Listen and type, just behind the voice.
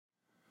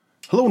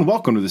Hello and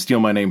welcome to the Steal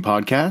My Name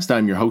podcast.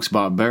 I'm your host,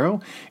 Bob Barrow.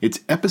 It's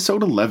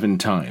episode 11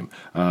 time.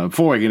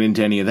 Before I get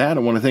into any of that, I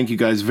want to thank you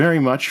guys very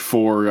much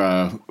for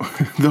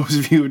those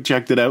of you who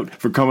checked it out,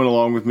 for coming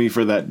along with me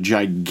for that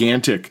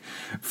gigantic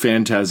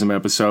Phantasm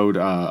episode.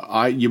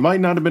 You might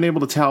not have been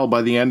able to tell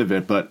by the end of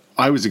it, but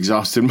I was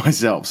exhausted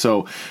myself.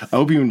 So I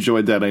hope you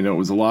enjoyed that. I know it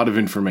was a lot of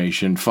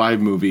information,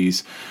 5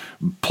 movies,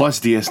 plus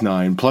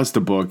DS9, plus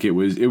the book. It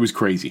was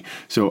crazy.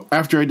 So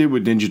after I did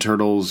with Ninja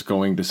Turtles,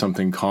 going to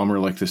something calmer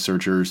like The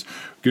Searchers,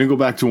 going to go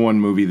back to one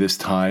movie this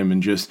time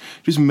and just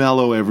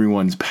mellow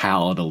everyone's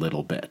palate a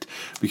little bit.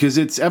 Because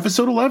it's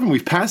episode 11.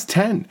 We've passed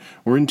 10.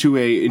 We're into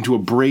a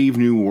brave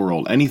new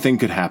world. Anything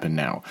could happen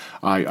now.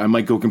 I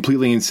might go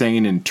completely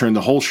insane and turn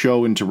the whole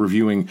show into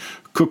reviewing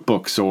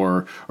cookbooks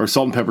or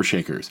salt and pepper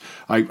shakers.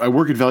 I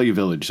work at Value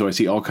Village, so I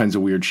see all kinds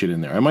of weird shit in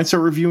there. I might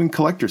start reviewing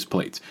collector's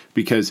plates,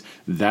 because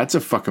that's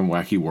a fucking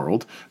wacky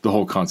world, the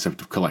whole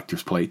concept of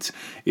collector's plates.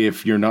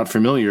 If you're not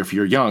familiar, if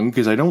you're young,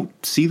 because I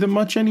don't see them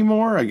much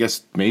anymore, I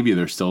guess maybe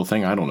they're still a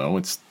thing, I don't know,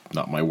 it's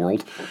not my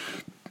world.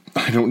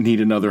 I don't need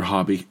another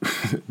hobby.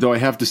 Though I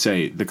have to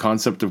say, the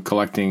concept of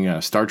collecting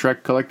Star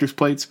Trek collector's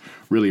plates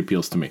really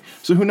appeals to me.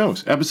 So who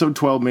knows, episode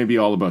 12 may be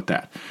all about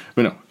that.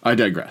 But no, I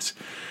digress.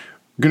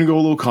 Going to go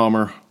a little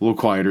calmer, a little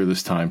quieter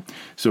this time.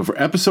 So for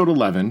episode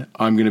 11,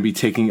 I'm going to be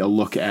taking a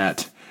look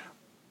at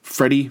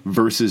Freddy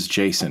vs.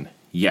 Jason.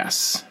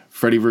 Yes,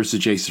 Freddy vs.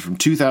 Jason from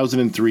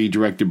 2003,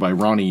 directed by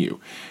Ronnie Yu.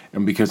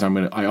 And because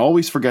I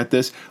always forget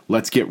this,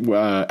 let's get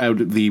out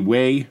of the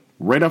way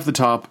right off the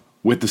top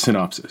with the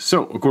synopsis.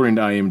 So, according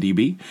to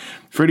IMDb,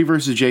 Freddy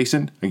vs.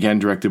 Jason, again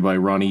directed by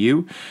Ronnie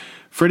Yu,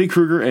 Freddy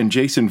Krueger and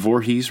Jason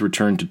Voorhees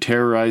return to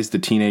terrorize the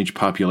teenage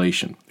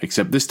population.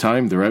 Except this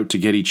time, they're out to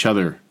get each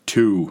other,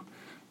 too.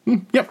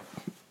 Yep,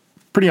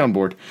 pretty on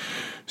board.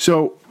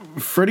 So,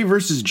 Freddy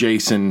vs.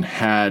 Jason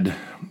had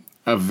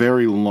a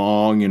very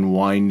long and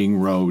winding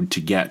road to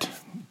get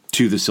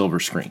to the silver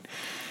screen.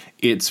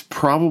 It's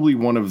probably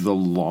one of the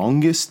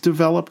longest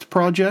developed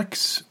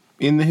projects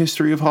in the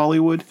history of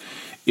Hollywood.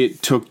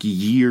 It took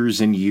years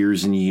and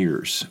years and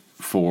years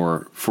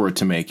for it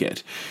to make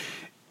it.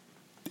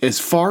 As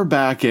far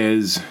back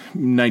as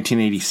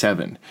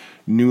 1987,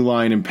 New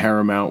Line and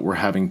Paramount were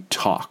having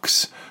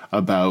talks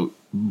about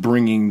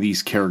bringing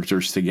these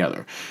characters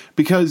together,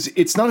 because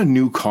it's not a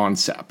new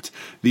concept.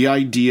 The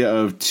idea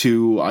of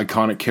two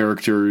iconic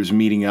characters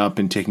meeting up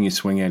and taking a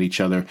swing at each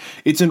other,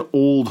 it's an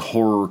old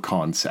horror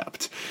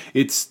concept.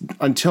 It's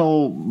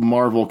until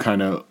Marvel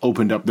kind of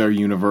opened up their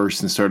universe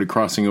and started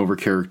crossing over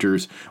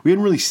characters, we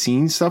hadn't really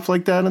seen stuff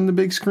like that on the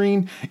big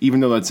screen,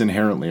 even though that's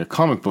inherently a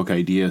comic book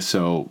idea,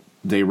 so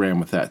they ran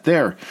with that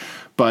there.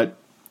 But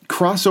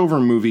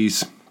crossover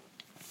movies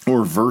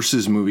or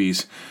versus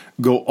movies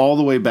go all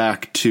the way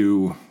back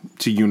to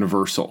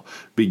Universal,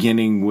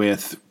 beginning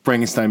with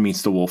Frankenstein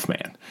Meets the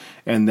Wolfman.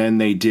 And then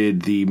they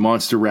did the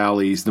monster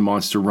rallies, the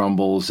monster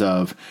rumbles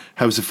of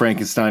House of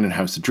Frankenstein and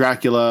House of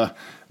Dracula.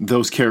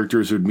 Those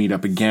characters would meet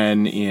up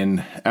again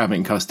in Abbott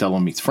and Costello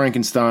Meets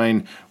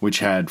Frankenstein, which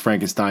had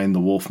Frankenstein, the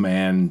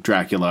Wolfman,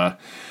 Dracula.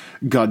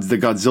 The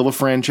Godzilla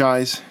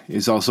franchise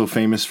is also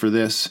famous for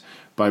this,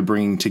 by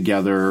bringing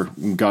together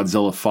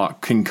Godzilla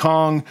fought King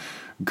Kong,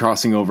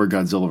 crossing over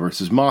Godzilla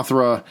versus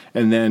Mothra,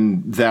 and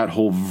then that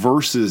whole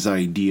versus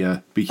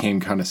idea became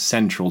kind of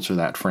central to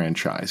that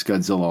franchise.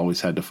 Godzilla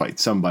always had to fight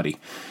somebody.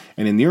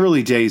 And in the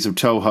early days of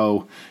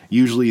Toho,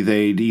 usually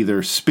they'd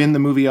either spin the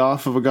movie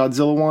off of a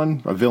Godzilla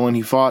one, a villain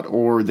he fought,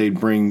 or they'd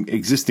bring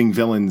existing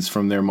villains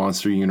from their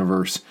monster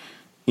universe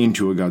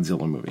into a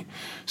Godzilla movie.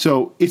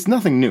 So it's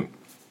nothing new.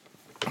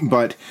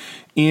 But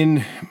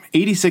in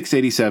 86,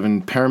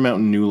 87, Paramount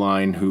and New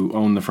Line, who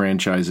own the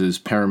franchises,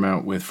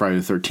 Paramount with Friday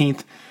the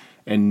 13th,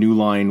 and New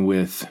Line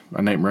with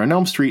A Nightmare on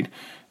Elm Street,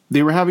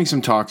 they were having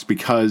some talks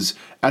because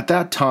at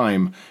that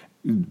time,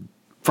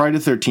 Friday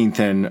the 13th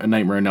and A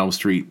Nightmare on Elm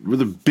Street were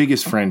the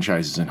biggest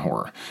franchises in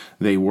horror.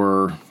 They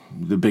were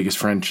some of the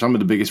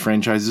biggest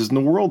franchises in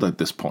the world at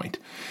this point.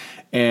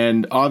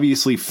 And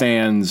obviously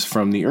fans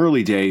from the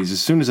early days,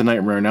 as soon as A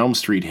Nightmare on Elm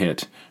Street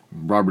hit,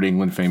 Robert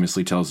Englund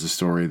famously tells the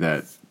story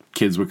that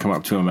kids would come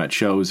up to him at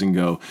shows and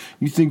go,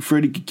 "You think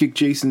Freddy could kick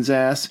Jason's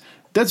ass?"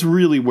 That's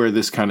really where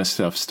this kind of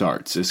stuff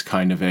starts, is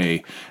kind of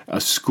a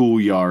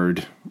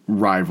schoolyard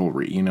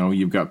rivalry. You know,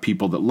 you've got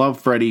people that love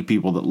Freddy,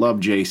 people that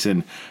love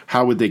Jason.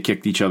 How would they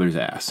kick each other's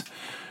ass?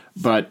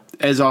 But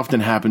as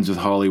often happens with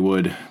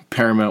Hollywood,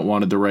 Paramount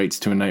wanted the rights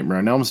to A Nightmare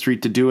on Elm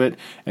Street to do it,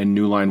 and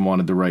New Line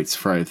wanted the rights to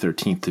Friday the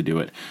 13th to do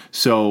it.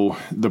 So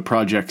the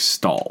project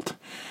stalled.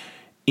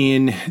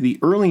 In the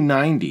early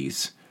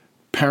 90s,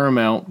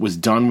 Paramount was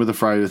done with the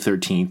Friday the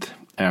 13th,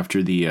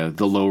 after the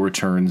low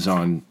returns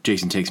on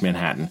Jason Takes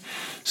Manhattan.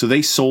 So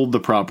they sold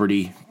the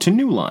property to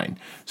New Line.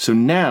 So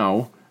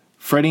now,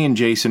 Freddy and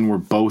Jason were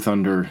both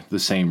under the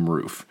same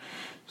roof.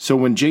 So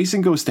when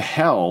Jason Goes to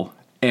Hell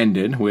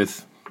ended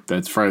with,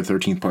 that's Friday the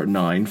 13th Part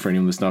 9, for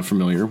anyone that's not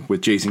familiar,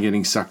 with Jason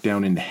getting sucked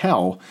down into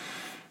hell,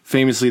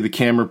 famously the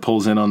camera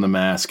pulls in on the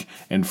mask,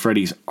 and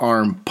Freddy's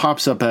arm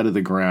pops up out of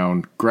the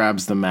ground,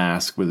 grabs the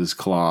mask with his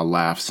claw,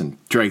 laughs, and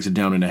drags it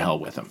down into hell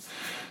with him.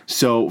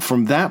 So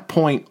from that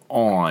point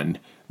on,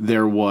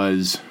 there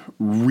was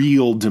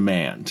real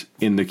demand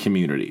in the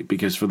community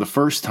because for the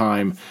first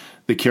time,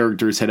 the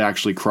characters had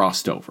actually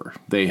crossed over.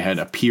 They had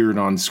appeared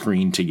on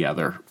screen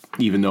together,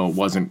 even though it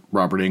wasn't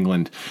Robert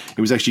Englund.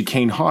 It was actually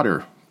Kane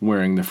Hodder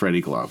wearing the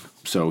Freddy glove.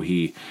 So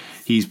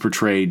he's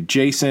portrayed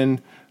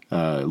Jason,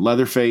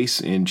 Leatherface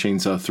in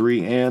Chainsaw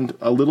 3, and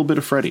a little bit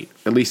of Freddy,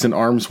 at least an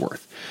arm's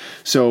worth.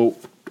 So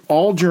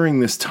all during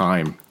this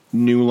time,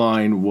 New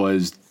Line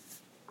was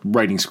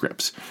writing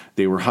scripts.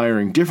 They were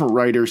hiring different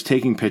writers,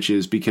 taking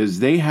pitches, because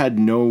they had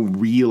no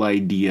real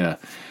idea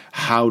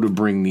how to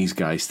bring these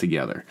guys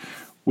together.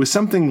 With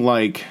something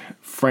like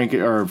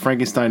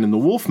Frankenstein and the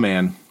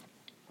Wolfman,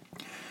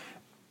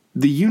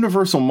 the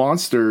Universal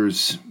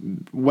monsters,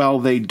 while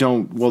they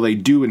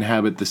do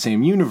inhabit the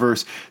same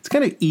universe, it's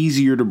kind of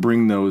easier to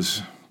bring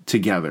those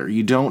together.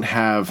 You don't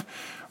have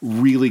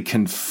really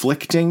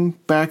conflicting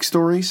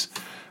backstories.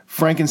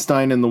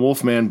 Frankenstein and the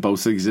Wolfman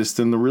both exist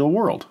in the real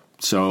world.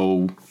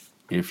 So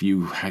if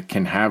you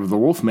can have the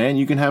Wolfman,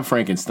 you can have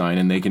Frankenstein,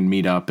 and they can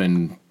meet up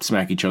and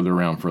smack each other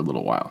around for a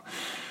little while.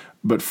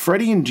 But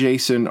Freddy and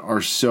Jason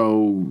are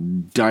so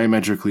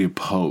diametrically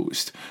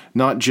opposed,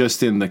 not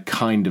just in the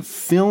kind of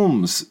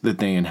films that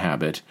they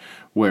inhabit,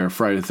 where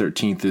Friday the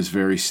 13th is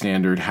very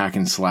standard hack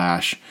and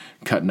slash,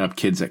 cutting up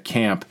kids at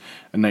camp.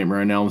 A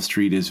Nightmare on Elm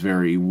Street is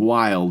very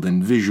wild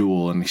and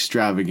visual and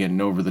extravagant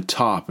and over the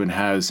top and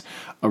has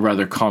a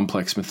rather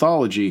complex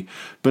mythology,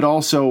 but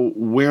also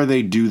where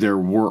they do their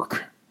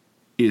work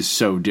is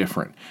so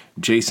different.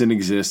 Jason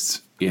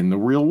exists in the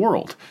real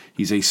world.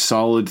 He's a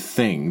solid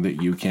thing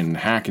that you can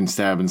hack and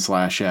stab and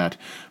slash at,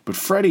 but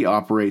Freddy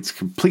operates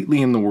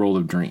completely in the world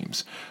of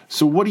dreams.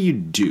 So what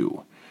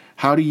do?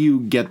 How do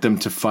you get them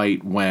to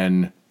fight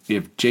when,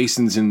 if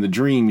Jason's in the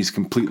dream, he's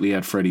completely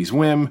at Freddy's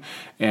whim,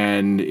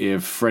 and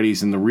if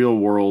Freddy's in the real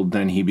world,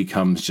 then he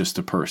becomes just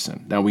a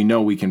person? Now, we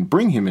know we can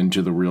bring him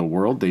into the real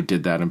world. They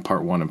did that in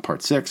Part 1 and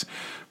Part 6.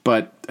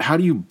 But how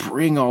do you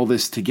bring all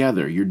this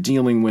together? You're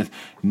dealing with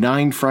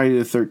 9 Friday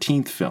the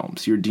 13th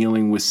films. You're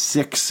dealing with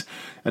 6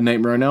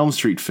 Nightmare on Elm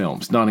Street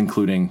films, not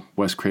including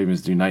Wes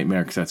Craven's New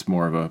Nightmare, because that's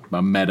more of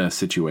a meta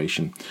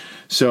situation.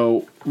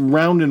 So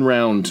round and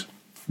round,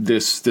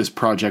 this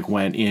project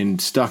went in,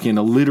 stuck in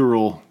a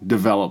literal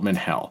development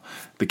hell.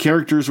 The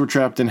characters were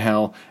trapped in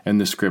hell,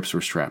 and the scripts were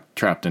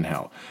trapped in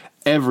hell.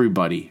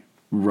 Everybody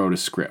wrote a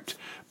script.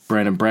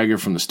 Brandon Braga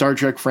from the Star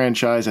Trek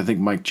franchise, I think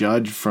Mike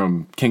Judge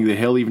from King of the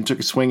Hill even took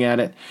a swing at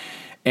it.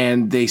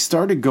 And they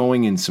started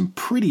going in some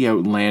pretty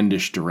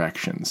outlandish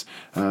directions.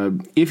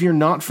 If you're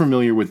not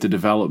familiar with the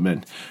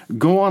development,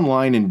 go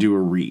online and do a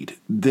read.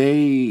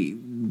 They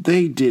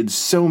did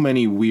so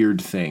many weird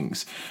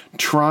things.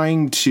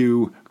 Trying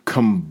to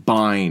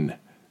combine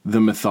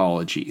the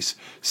mythologies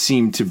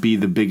seemed to be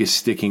the biggest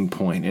sticking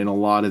point, and a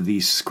lot of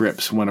these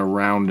scripts went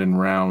around and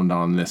round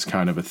on this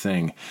kind of a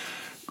thing.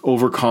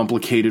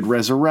 Overcomplicated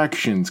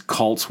resurrections,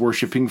 cults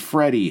worshipping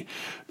Freddy,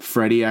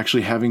 Freddy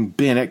actually having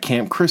been at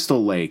Camp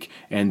Crystal Lake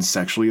and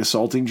sexually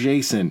assaulting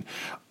Jason.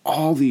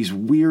 All these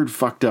weird,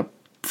 fucked up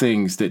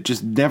things that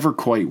just never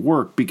quite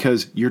work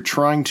because you're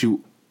trying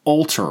to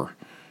alter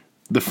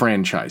the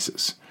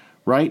franchises,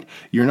 right?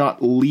 You're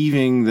not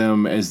leaving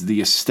them as the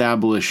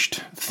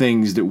established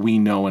things that we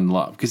know and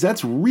love, because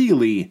that's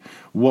really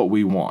what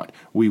we want.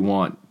 We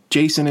want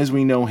Jason as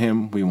we know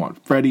him, we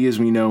want Freddy as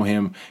we know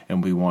him,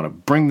 and we want to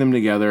bring them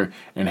together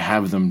and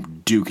have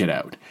them duke it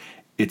out.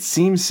 It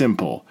seems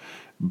simple,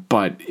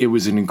 but it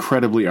was an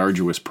incredibly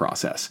arduous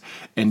process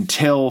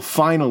until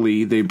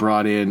finally they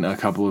brought in a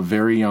couple of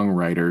very young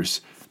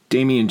writers,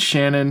 Damian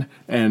Shannon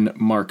and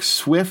Mark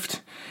Swift,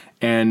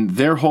 and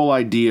their whole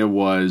idea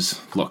was,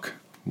 look,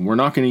 we're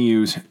not going to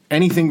use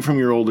anything from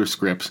your older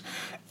scripts.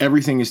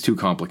 Everything is too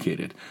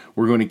complicated.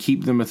 We're going to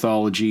keep the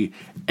mythology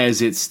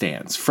as it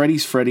stands.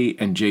 Freddy's Freddy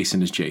and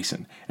Jason is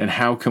Jason. And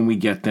how can we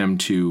get them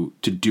to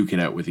duke it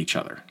out with each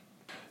other?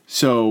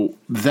 So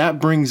that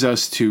brings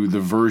us to the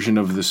version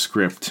of the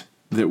script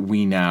that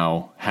we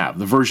now have,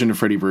 the version of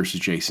Freddy vs.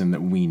 Jason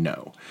that we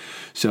know.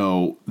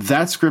 So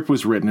that script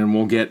was written, and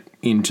we'll get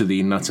into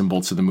the nuts and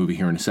bolts of the movie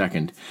here in a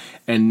second.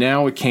 And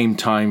now it came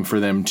time for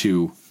them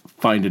to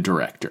find a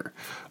director.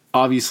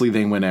 Obviously,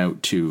 they went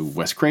out to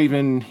Wes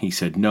Craven. He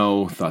said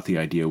no, thought the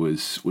idea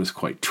was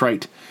quite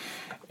trite.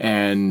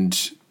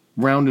 And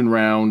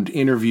round,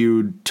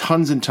 interviewed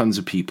tons and tons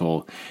of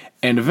people,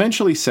 and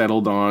eventually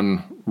settled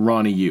on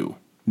Ronnie Yu.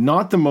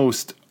 Not the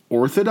most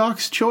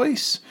orthodox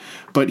choice,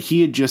 but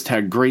he had just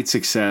had great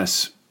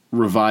success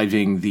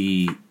reviving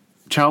the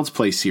Child's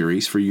Play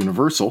series for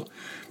Universal.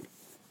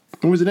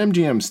 Or was it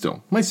MGM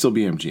still? Might still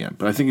be MGM,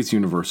 but I think it's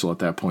Universal at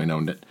that point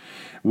owned it.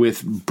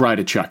 With Bride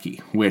of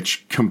Chucky,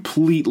 which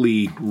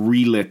completely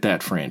relit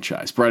that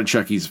franchise. Bride of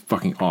Chucky's a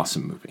fucking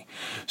awesome movie.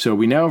 So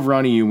we now have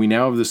Ronnie Yu, we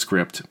now have the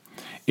script.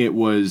 It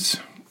was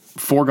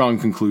foregone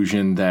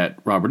conclusion that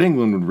Robert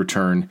Englund would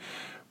return.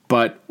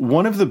 But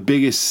one of the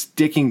biggest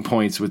sticking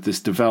points with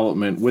this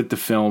development, with the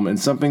film, and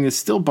something that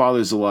still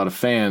bothers a lot of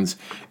fans,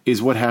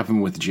 is what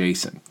happened with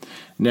Jason.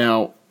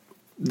 Now,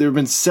 there have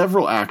been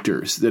several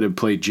actors that have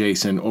played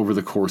Jason over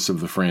the course of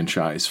the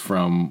franchise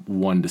from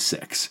 1 to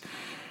 6.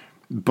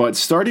 But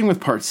starting with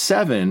part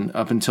 7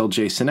 up until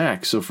Jason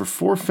X, so for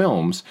 4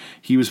 films,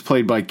 he was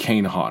played by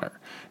Kane Hodder.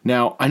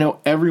 Now, I know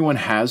everyone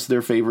has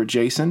their favorite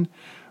Jason,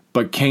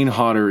 but Kane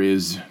Hodder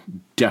is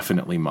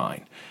definitely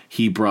mine.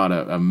 He brought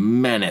a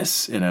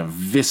menace and a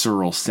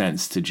visceral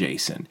sense to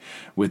Jason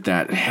with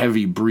that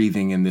heavy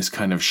breathing and this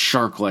kind of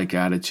shark-like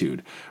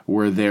attitude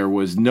where there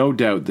was no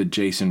doubt that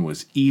Jason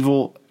was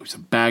evil, he was a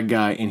bad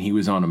guy, and he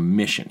was on a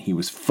mission. He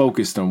was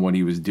focused on what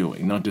he was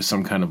doing, not just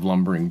some kind of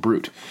lumbering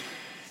brute.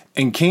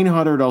 And Kane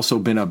Hodder had also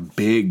been a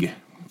big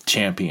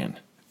champion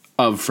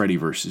of Freddy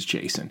vs.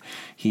 Jason.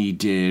 He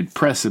did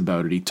press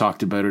about it. He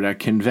talked about it at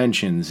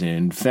conventions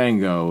in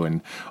Fango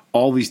and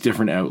all these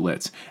different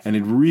outlets, and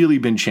had really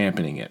been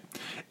championing it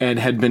and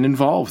had been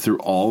involved through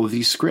all of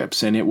these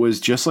scripts. And it was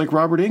just like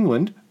Robert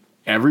Englund.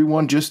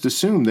 Everyone just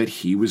assumed that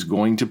he was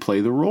going to play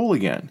the role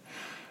again.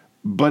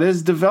 But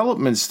as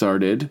development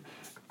started,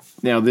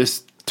 now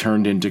this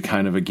turned into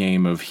kind of a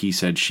game of he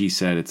said, she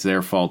said, it's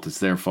their fault,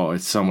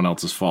 it's someone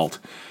else's fault.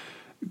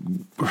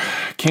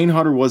 Kane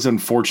Hodder was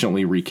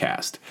unfortunately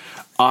recast.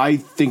 I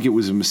think it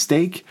was a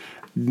mistake.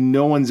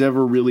 No one's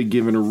ever really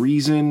given a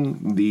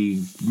reason.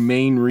 The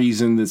main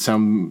reason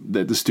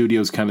that the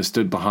studios kind of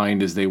stood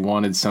behind is they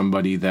wanted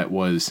somebody that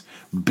was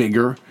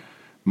bigger,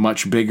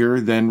 much bigger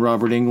than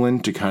Robert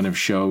Englund to kind of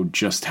show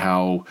just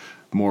how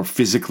more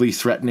physically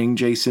threatening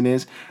Jason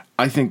is.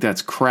 I think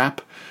that's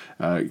crap.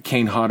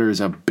 Kane Hodder is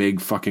a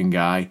big fucking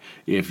guy.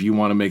 If you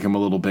want to make him a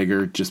little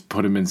bigger, just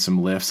put him in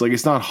some lifts. Like,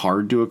 it's not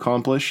hard to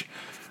accomplish.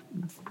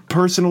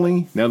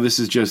 Personally, now this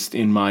is just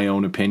in my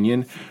own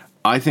opinion,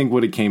 I think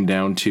what it came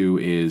down to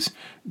is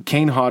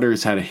Kane Hodder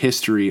has had a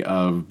history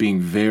of being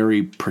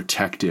very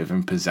protective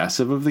and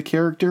possessive of the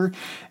character,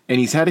 and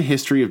he's had a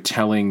history of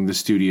telling the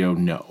studio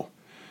no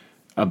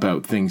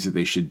about things that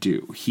they should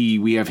do.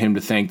 We have him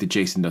to thank that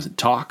Jason doesn't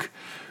talk.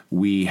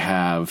 We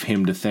have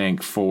him to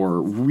thank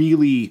for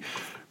really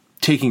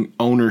taking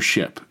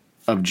ownership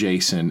of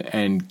Jason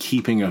and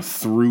keeping a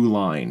through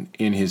line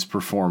in his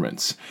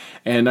performance.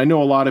 And I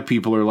know a lot of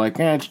people are like,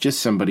 it's just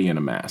somebody in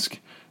a mask.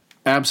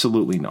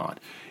 Absolutely not.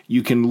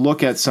 You can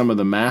look at some of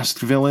the masked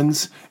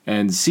villains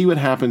and see what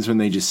happens when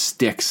they just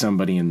stick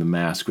somebody in the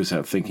mask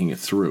without thinking it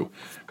through.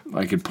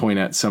 I could point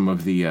at some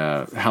of the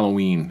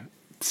Halloween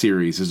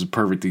series as a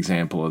perfect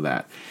example of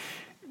that.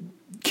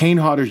 Kane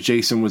Hodder's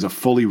Jason was a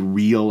fully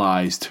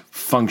realized,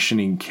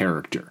 functioning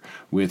character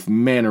with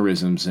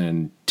mannerisms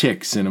and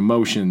tics and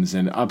emotions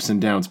and ups and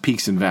downs,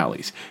 peaks and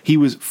valleys. He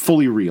was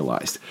fully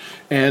realized.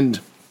 And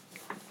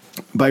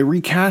by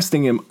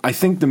recasting him, I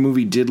think the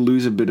movie did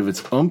lose a bit of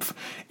its oomph.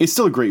 It's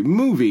still a great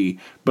movie,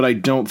 but I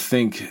don't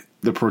think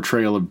the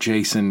portrayal of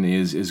Jason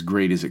is as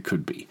great as it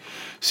could be.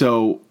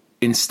 So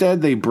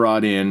instead, they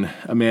brought in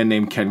a man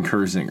named Ken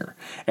Kirzinger,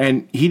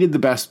 and he did the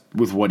best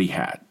with what he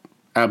had.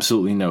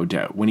 Absolutely no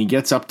doubt. When he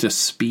gets up to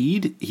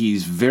speed,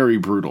 he's very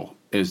brutal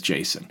as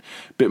Jason.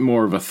 Bit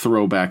more of a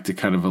throwback to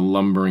kind of a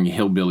lumbering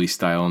hillbilly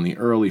style in the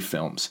early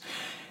films.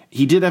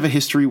 He did have a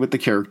history with the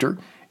character.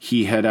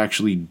 He had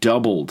actually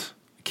doubled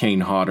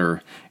Kane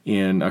Hodder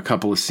in a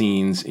couple of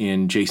scenes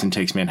in Jason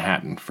Takes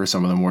Manhattan for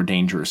some of the more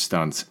dangerous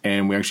stunts.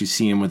 And we actually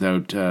see him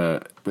without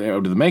out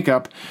of the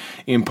makeup.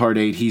 In Part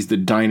 8, he's the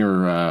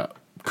diner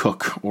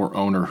cook or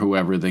owner,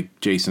 whoever, that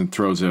Jason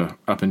throws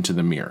up into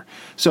the mirror.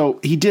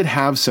 So he did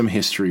have some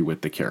history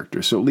with the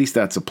character, so at least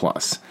that's a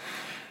plus.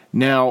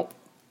 Now,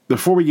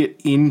 before we get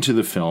into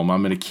the film,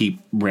 I'm going to keep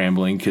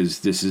rambling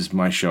because this is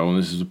my show, and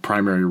this is the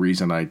primary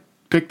reason I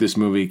picked this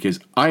movie, because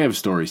I have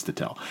stories to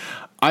tell.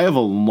 I have a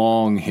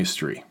long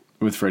history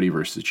with Freddy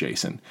vs.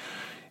 Jason.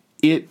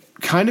 It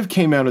kind of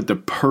came out at the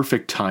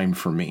perfect time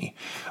for me.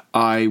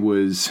 I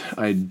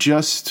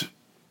just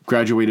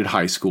graduated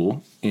high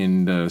school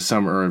in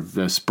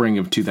the spring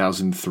of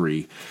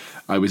 2003.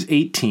 I was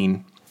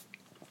 18,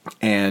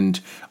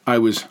 and I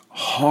was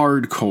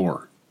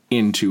hardcore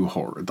into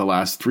horror. The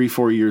last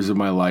 3-4 years of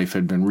my life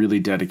had been really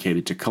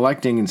dedicated to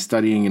collecting and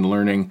studying and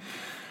learning.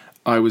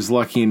 I was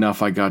lucky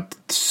enough, I got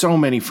so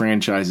many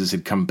franchises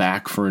had come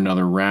back for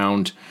another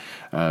round.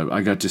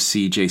 I got to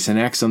see Jason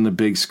X on the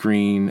big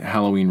screen,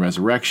 Halloween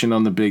Resurrection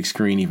on the big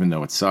screen, even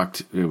though it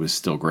sucked. It was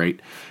still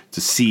great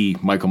to see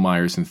Michael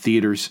Myers in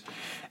theaters.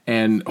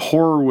 And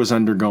horror was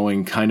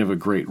undergoing kind of a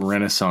great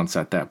renaissance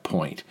at that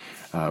point.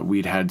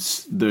 We'd had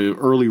the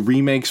early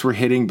remakes were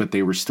hitting, but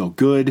they were still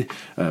good.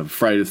 Texas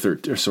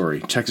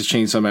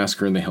Chainsaw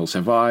Massacre and The Hills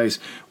Have Eyes.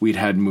 We'd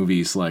had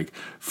movies like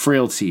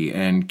Frailty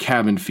and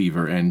Cabin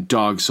Fever and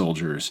Dog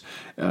Soldiers.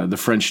 The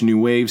French New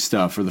Wave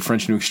stuff, or the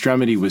French New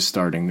Extremity, was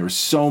starting. There was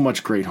so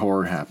much great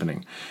horror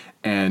happening.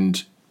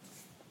 And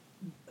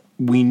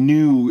we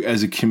knew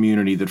as a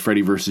community that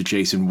Freddy vs.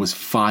 Jason was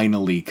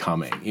finally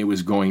coming. It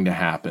was going to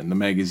happen. The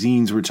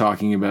magazines were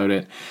talking about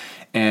it.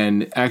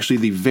 And actually,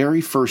 the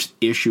very first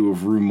issue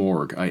of Rue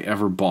Morgue I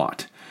ever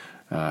bought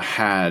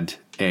had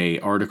an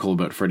article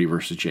about Freddy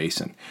vs.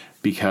 Jason.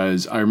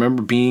 Because I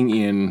remember being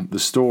in the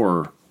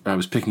store. I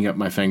was picking up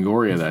my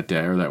Fangoria that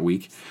day, or that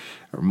week,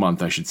 or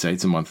month, I should say.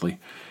 It's a monthly.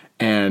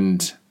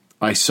 And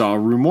I saw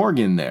Rue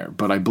Morgan there,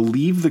 but I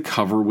believe the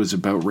cover was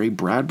about Ray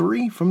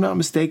Bradbury, if I'm not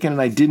mistaken,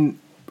 and I didn't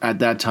at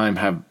that time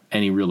have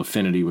any real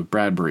affinity with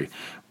Bradbury.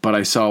 But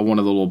I saw one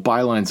of the little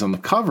bylines on the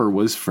cover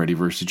was Freddy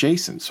vs.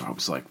 Jason. So I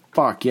was like,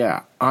 fuck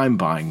yeah, I'm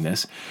buying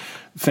this.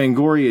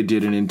 Fangoria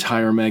did an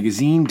entire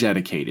magazine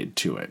dedicated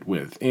to it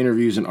with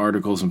interviews and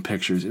articles and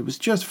pictures. It was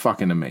just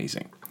fucking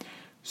amazing.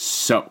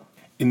 So,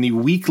 in the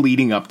week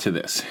leading up to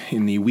this,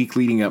 in the week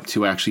leading up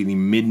to actually the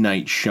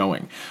midnight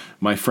showing,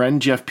 my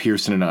friend Jeff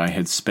Pearson and I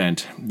had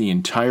spent the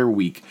entire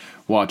week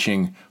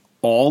watching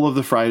all of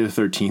the Friday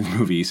the 13th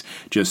movies,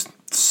 just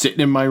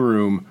sitting in my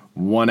room,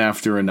 one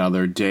after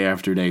another, day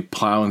after day,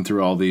 plowing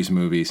through all these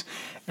movies.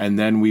 And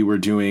then we were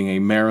doing a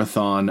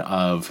marathon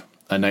of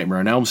A Nightmare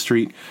on Elm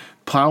Street,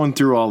 plowing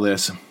through all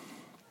this.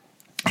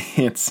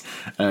 It's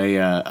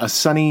a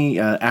sunny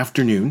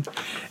afternoon,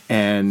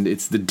 and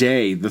it's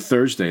the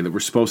Thursday, that we're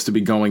supposed to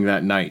be going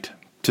that night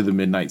to the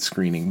midnight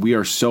screening. We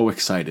are so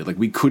excited. Like,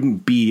 we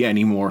couldn't be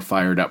any more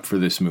fired up for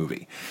this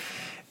movie.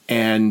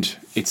 And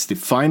it's the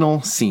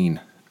final scene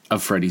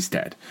of Freddy's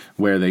Dead,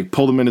 where they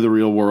pull him into the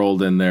real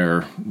world and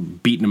they're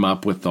beating him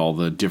up with all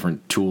the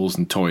different tools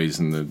and toys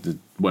and the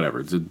whatever.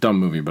 It's a dumb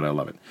movie, but I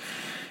love it.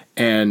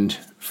 And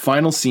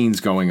final scene's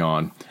going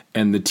on,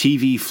 and the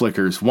TV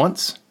flickers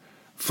once,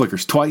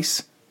 flickers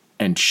twice,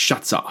 and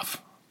shuts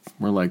off.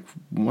 We're like,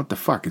 what the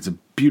fuck? It's a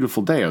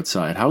beautiful day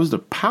outside. How's the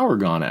power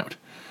gone out?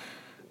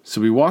 So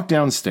we walk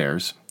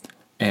downstairs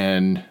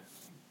and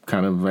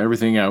kind of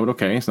everything out.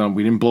 Okay, so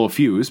we didn't blow a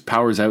fuse.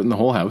 Power's out in the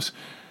whole house.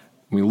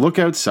 We look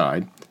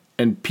outside,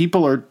 and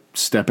people are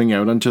stepping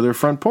out onto their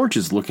front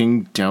porches,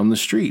 looking down the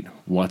street.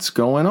 What's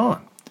going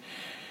on?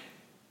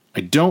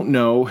 I don't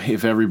know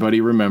if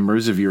everybody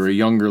remembers. If you're a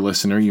younger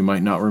listener, you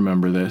might not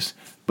remember this.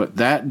 But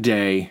that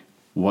day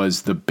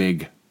was the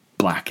big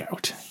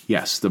blackout.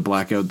 Yes, the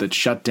blackout that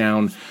shut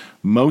down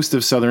most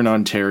of southern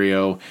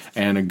Ontario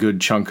and a good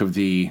chunk of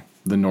the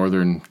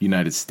northern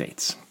United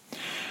States.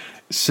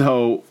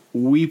 So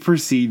we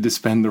proceed to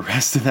spend the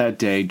rest of that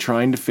day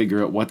trying to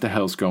figure out what the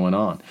hell's going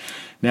on.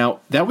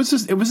 Now, it was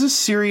a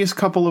serious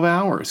couple of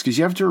hours, because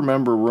you have to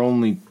remember we're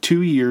only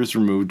 2 years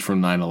removed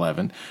from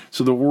 9/11,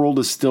 so the world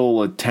is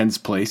still a tense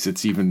place.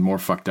 It's even more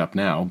fucked up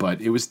now, but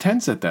it was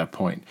tense at that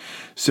point.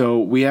 So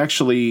we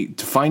actually,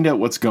 to find out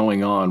what's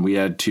going on, we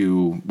had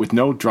to, with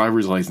no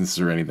driver's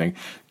licenses or anything,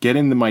 get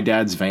into my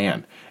dad's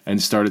van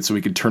and start it so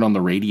we could turn on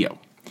the radio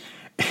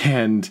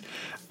and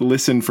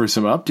listen for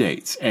some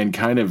updates and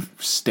kind of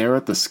stare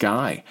at the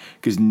sky,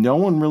 because no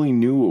one really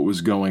knew what was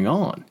going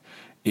on.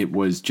 It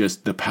was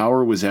just the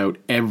power was out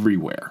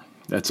everywhere.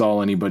 That's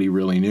all anybody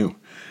really knew.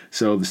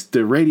 So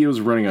the radio's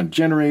running on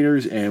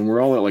generators, and we're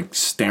all like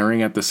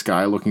staring at the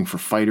sky looking for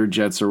fighter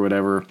jets or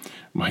whatever.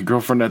 My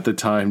girlfriend at the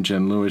time,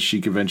 Jen Lewis, she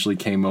eventually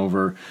came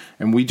over,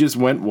 and we just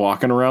went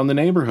walking around the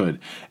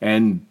neighborhood.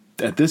 And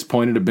at this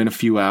point, it had been a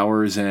few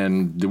hours,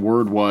 and the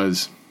word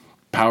was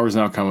power's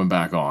not coming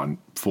back on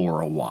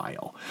for a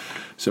while.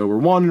 So we're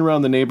wandering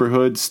around the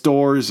neighborhood.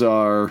 Stores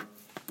are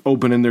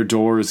opening their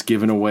doors,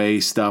 giving away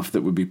stuff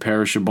that would be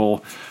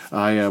perishable.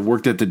 I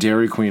worked at the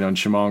Dairy Queen on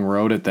Chemong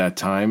Road at that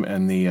time,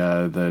 and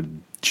the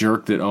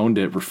jerk that owned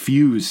it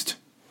refused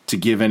to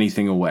give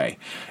anything away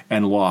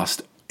and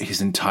lost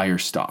his entire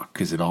stock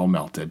because it all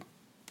melted.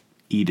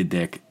 Eat a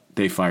dick.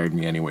 They fired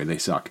me anyway. They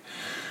suck.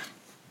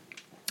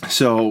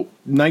 So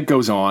night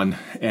goes on,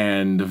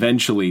 and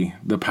eventually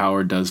the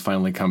power does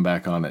finally come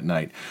back on at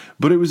night.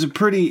 But it was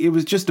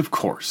just, of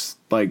course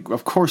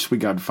we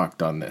got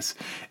fucked on this.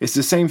 It's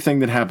the same thing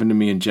that happened to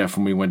me and Jeff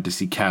when we went to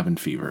see Cabin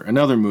Fever,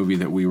 another movie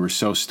that we were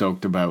so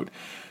stoked about.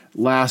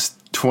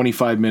 Last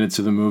 25 minutes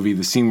of the movie,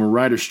 the scene where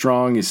Ryder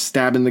Strong is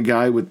stabbing the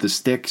guy with the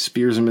stick,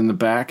 spears him in the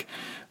back.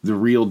 The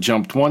reel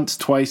jumped once,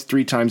 twice,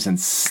 3 times, and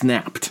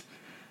snapped.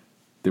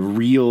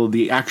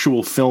 The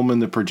actual film in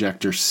the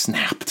projector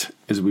snapped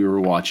as we were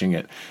watching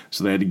it.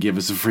 So they had to give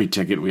us a free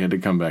ticket. We had to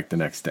come back the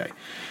next day.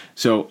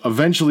 So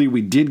eventually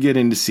we did get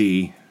in to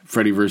see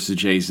Freddy vs.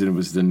 Jason. It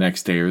was the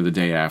next day or the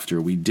day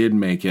after. We did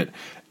make it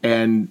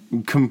and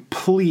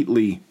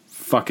completely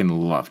fucking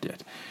loved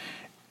it.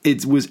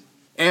 It was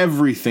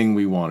everything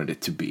we wanted it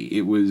to be.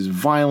 It was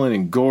violent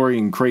and gory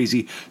and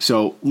crazy.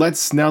 So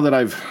now that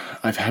I've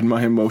had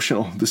my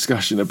emotional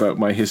discussion about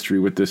my history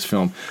with this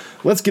film,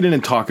 let's get in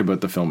and talk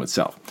about the film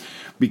itself.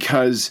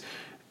 Because,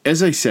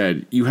 as I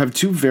said, you have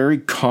 2 very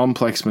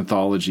complex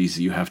mythologies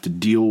that you have to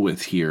deal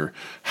with here.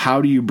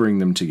 How do you bring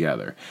them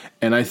together?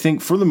 And I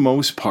think for the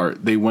most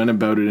part, they went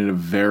about it in a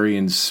very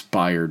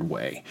inspired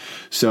way.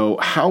 So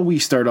how we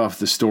start off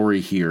the story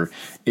here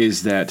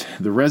is that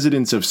the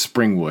residents of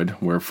Springwood,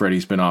 where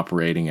Freddy's been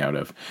operating out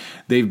of,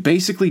 they've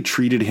basically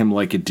treated him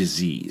like a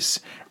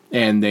disease.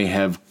 And they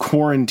have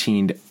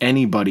quarantined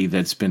anybody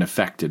that's been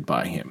affected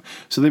by him.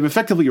 So they've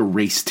effectively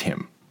erased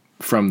him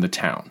from the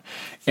town.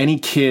 Any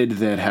kid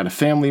that had a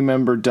family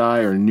member die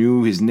or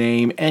knew his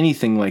name,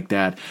 anything like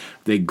that,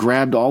 they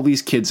grabbed all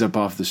these kids up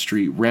off the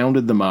street,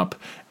 rounded them up,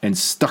 and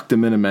stuck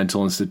them in a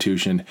mental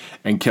institution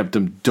and kept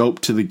them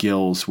doped to the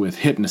gills with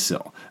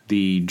Hypnosil,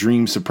 the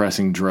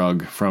dream-suppressing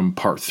drug from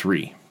Part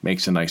 3.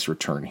 makes a nice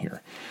return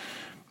here.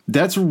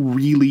 That's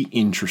really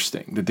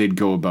interesting that they'd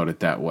go about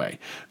it that way,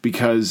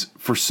 because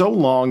for so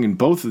long in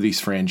both of these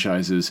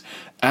franchises,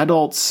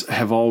 adults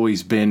have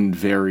always been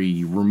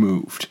very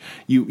removed.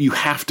 You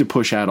have to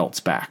push adults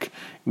back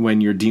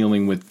when you're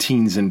dealing with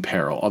teens in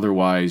peril.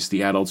 Otherwise,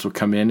 the adults will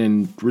come in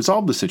and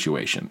resolve the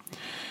situation.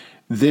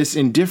 This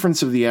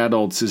indifference of the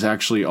adults is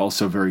actually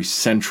also very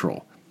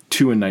central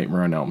to A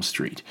Nightmare on Elm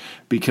Street,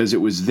 because it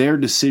was their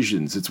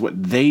decisions, it's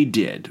what they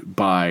did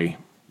by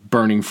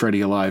burning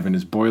Freddy alive in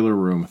his boiler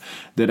room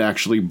that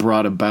actually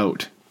brought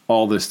about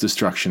all this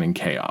destruction and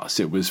chaos.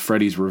 It was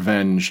Freddy's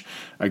revenge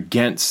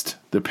against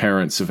the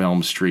parents of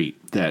Elm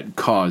Street that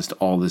caused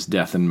all this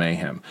death and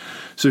mayhem.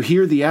 So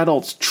here the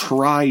adults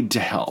tried to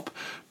help,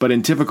 but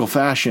in typical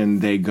fashion,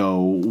 they go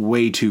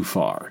way too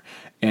far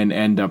and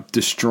end up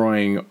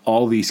destroying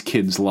all these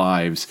kids'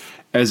 lives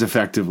as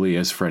effectively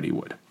as Freddy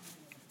would.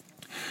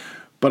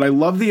 But I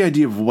love the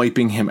idea of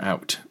wiping him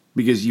out,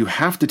 because you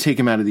have to take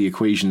him out of the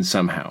equation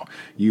somehow.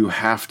 You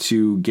have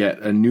to get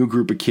a new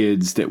group of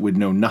kids that would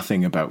know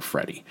nothing about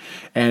Freddy.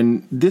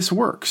 And this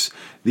works.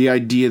 The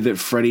idea that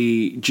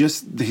Freddy,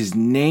 just his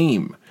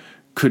name,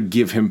 could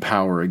give him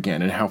power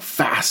again, and how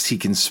fast he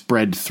can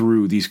spread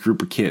through these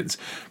group of kids.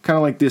 Kind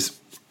of like this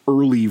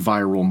early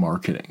viral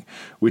marketing,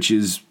 which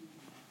is,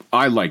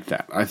 I like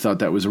that. I thought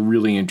that was a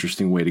really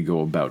interesting way to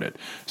go about it.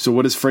 So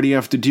what does Freddy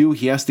have to do?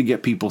 He has to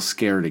get people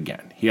scared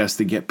again. He has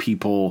to get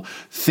people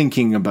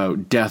thinking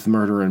about death,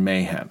 murder, and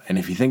mayhem. And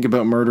if you think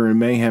about murder and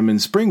mayhem in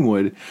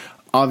Springwood,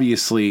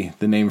 obviously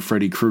the name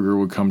Freddy Krueger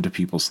would come to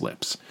people's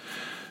lips.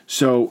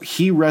 So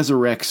he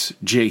resurrects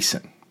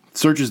Jason,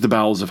 searches the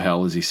bowels of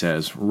hell, as he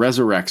says,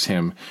 resurrects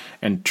him,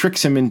 and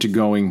tricks him into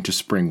going to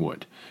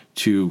Springwood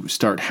to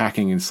start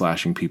hacking and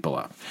slashing people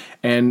up.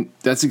 And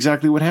that's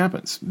exactly what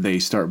happens. They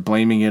start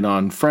blaming it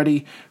on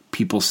Freddy.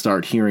 People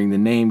start hearing the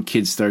name.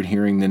 Kids start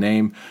hearing the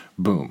name.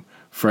 Boom.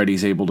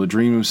 Freddy's able to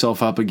dream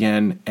himself up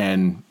again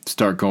and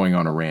start going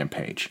on a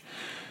rampage.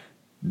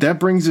 That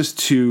brings us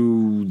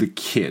to the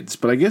kids.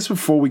 But I guess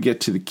before we get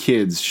to the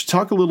kids, should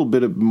talk a little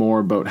bit more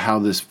about how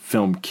this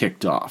film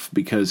kicked off,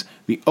 because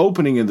the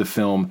opening of the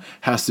film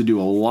has to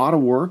do a lot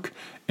of work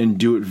and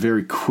do it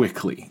very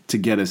quickly to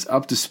get us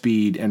up to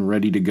speed and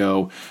ready to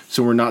go,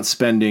 so we're not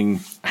spending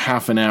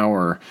half an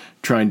hour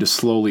trying to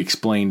slowly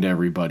explain to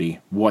everybody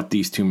what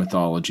these two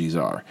mythologies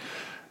are.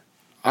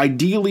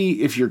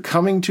 Ideally, if you're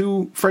coming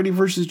to Freddy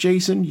vs.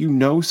 Jason, you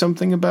know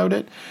something about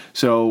it.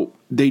 So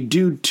they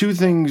do two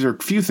things, or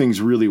a few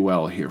things, really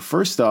well here.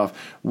 First off,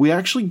 we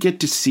actually get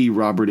to see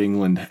Robert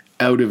Englund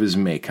out of his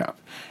makeup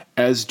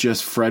as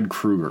just Fred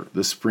Krueger,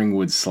 the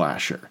Springwood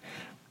slasher.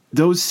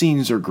 Those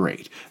scenes are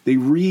great. They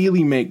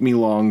really make me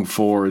long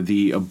for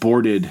the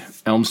aborted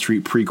Elm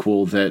Street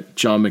prequel that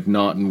John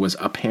McNaughton was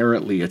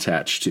apparently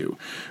attached to.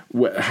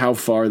 How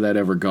far that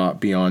ever got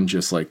beyond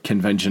just like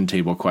convention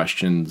table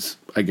questions,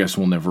 I guess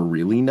we'll never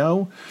really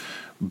know.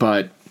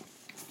 But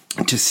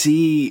to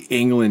see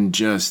Englund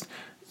just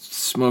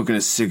smoking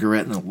a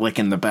cigarette and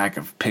licking the back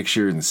of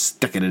pictures and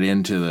sticking it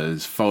into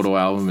his photo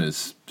album,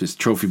 his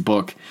trophy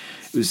book,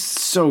 it was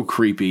so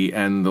creepy.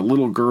 And the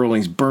little girl, and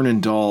he's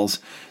burning dolls.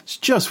 It's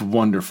just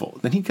wonderful.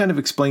 Then he kind of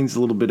explains a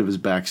little bit of his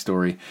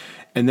backstory.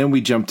 And then we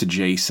jump to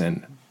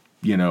Jason.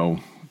 You know,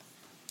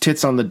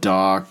 tits on the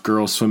dock,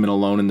 girl swimming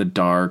alone in the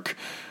dark,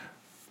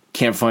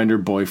 can't find her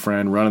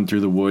boyfriend, running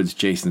through the woods,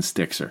 Jason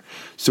sticks her.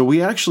 So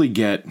we actually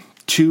get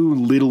two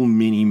little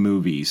mini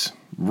movies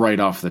right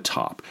off the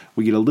top.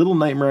 We get a little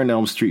Nightmare on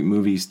Elm Street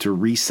movies to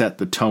reset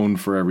the tone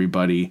for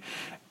everybody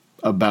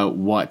about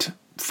what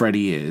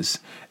Freddy is.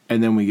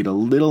 And then we get a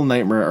little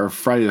Nightmare or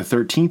Friday the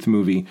 13th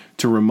movie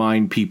to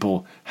remind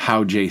people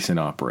how Jason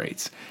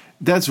operates.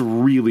 That's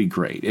really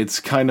great. It's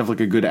kind of like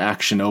a good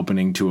action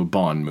opening to a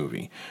Bond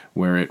movie,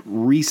 where it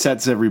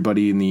resets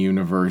everybody in the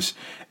universe,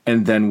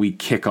 and then we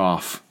kick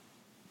off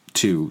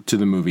to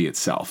the movie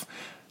itself,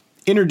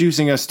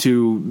 introducing us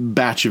to a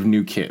batch of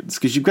new kids,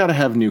 because you've got to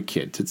have new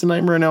kids. It's a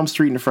Nightmare on Elm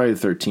Street and a Friday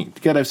the 13th.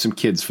 You've got to have some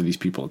kids for these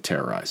people to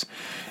terrorize.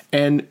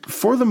 And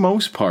for the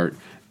most part,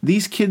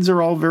 these kids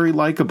are all very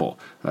likable.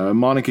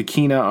 Monica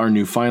Keena, our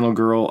new final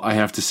girl, I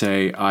have to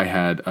say I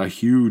had a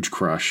huge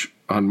crush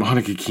on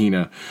Monica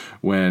Keena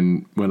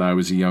when I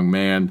was a young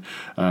man.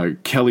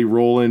 Kelly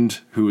Rowland,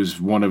 who is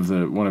one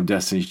of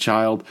Destiny's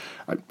Child,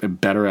 a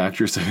better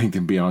actress I think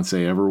than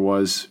Beyonce ever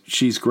was.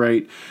 She's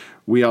great.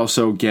 We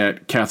also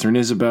get Catherine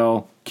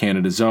Isabel,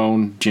 Canada's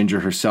own, Ginger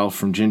herself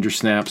from Ginger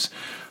Snaps,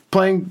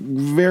 playing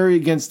very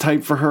against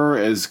type for her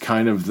as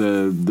kind of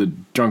the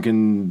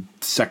drunken,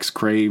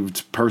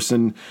 sex-craved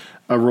person,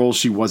 a role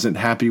she wasn't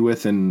happy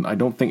with, and I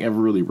don't think ever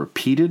really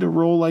repeated a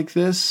role like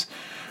this.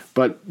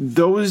 But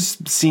those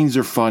scenes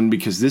are fun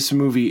because this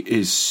movie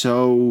is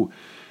so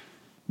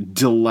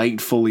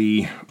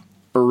delightfully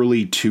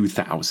early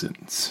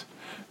 2000s.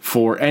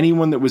 For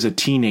anyone that was a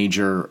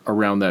teenager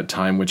around that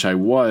time, which I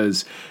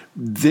was,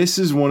 this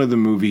is one of the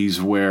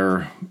movies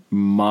where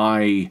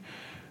my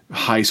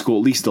high school,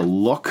 at least the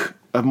look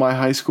of my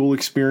high school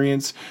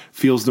experience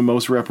feels the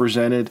most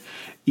represented.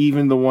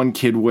 Even the one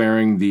kid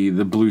wearing the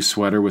blue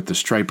sweater with the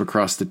stripe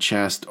across the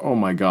chest. Oh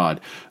my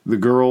God. The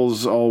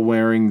girls all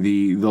wearing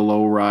the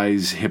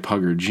low-rise hip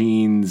hugger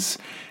jeans.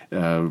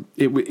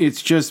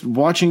 It's just,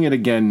 watching it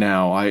again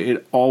now,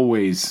 it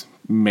always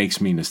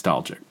makes me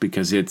nostalgic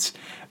because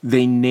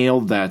they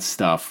nailed that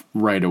stuff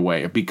right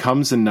away. It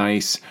becomes a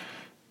nice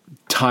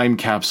time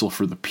capsule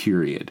for the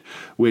period,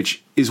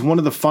 which is one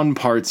of the fun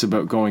parts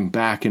about going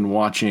back and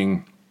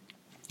watching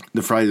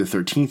the Friday the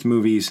 13th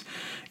movies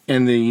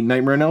and the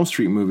Nightmare on Elm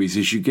Street movies,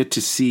 is you get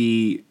to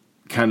see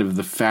kind of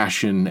the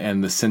fashion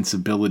and the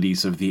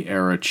sensibilities of the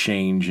era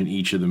change in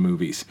each of the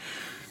movies.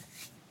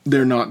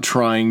 They're not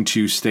trying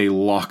to stay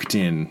locked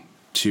in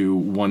to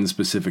one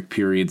specific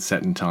period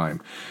set in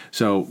time.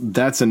 So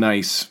that's a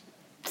nice,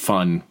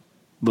 fun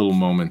little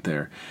moment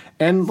there.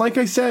 And like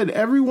I said,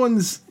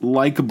 everyone's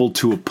likable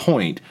to a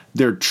point.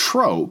 They're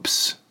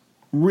tropes,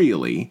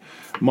 really.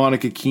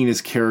 Monica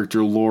Keena's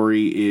character,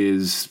 Laurie,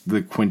 is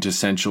the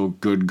quintessential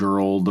good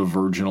girl, the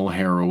virginal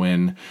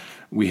heroine.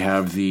 We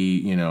have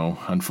the,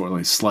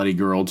 unfortunately, slutty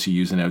girl, to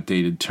use an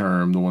outdated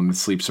term, the one that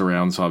sleeps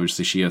around, so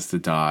obviously she has to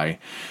die.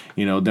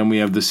 Then we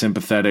have the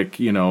sympathetic,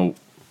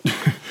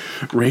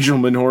 racial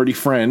minority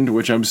friend,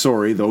 which I'm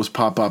sorry, those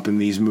pop up in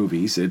these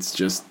movies. It's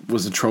just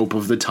was a trope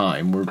of the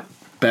time. We're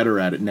better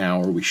at it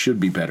now, or we should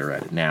be better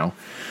at it now.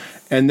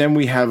 And then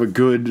we have a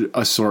good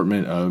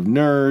assortment of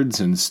nerds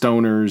and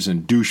stoners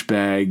and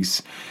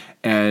douchebags.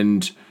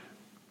 And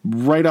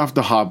right off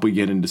the hop, we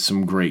get into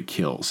some great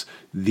kills.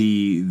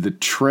 The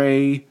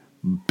Trey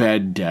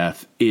bed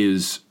death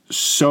is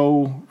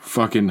so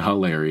fucking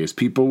hilarious.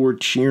 People were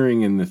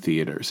cheering in the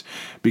theaters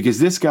because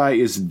this guy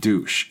is a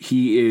douche.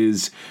 He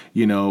is,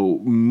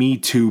 Me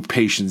Too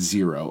patient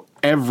zero.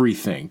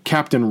 Everything.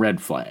 Captain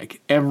Red Flag.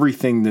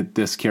 Everything that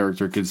this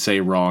character could say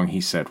wrong, he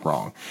said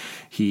wrong.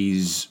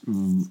 He's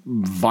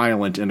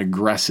violent and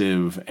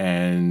aggressive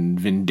and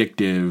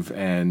vindictive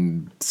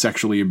and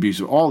sexually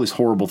abusive. All these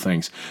horrible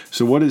things.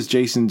 So what does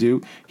Jason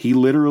do? He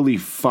literally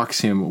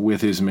fucks him with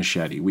his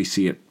machete. We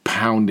see it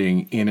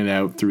pounding in and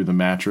out through the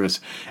mattress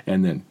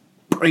and then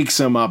breaks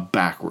him up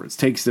backwards.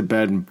 Takes the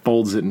bed and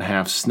folds it in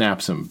half,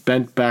 snaps him.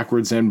 Bent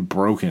backwards and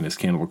broken, as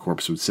Cannibal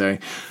Corpse would say.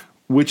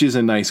 Which is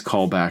a nice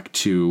callback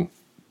to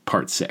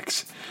Part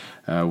 6,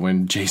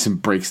 when Jason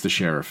breaks the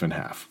sheriff in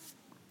half.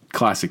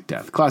 Classic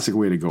death. Classic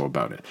way to go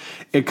about it.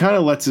 It kind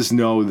of lets us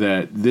know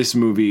that this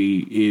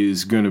movie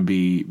is going to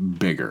be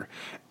bigger.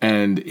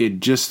 And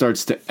it just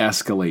starts to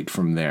escalate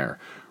from there.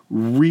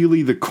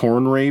 Really, the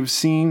corn rave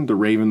scene, the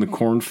rave in the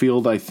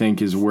cornfield, I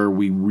think is where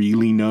we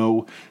really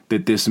know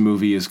that this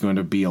movie is going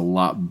to be a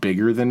lot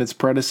bigger than its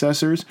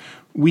predecessors.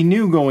 We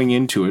knew going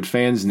into it,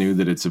 fans knew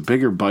that it's a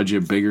bigger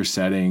budget, bigger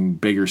setting,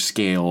 bigger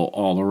scale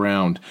all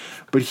around.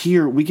 But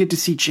here, we get to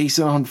see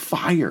Jason on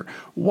fire,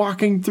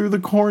 walking through the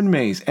corn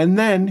maze. And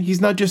then, he's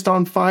not just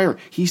on fire,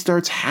 he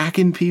starts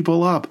hacking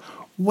people up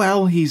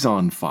while he's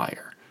on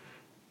fire.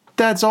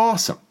 That's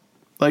awesome.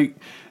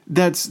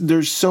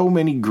 There's so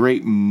many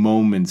great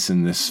moments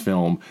in this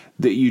film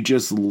that you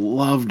just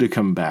love to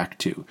come back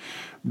to,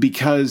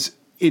 because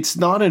it's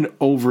not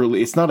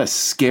a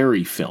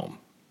scary film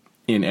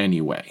in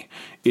any way.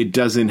 It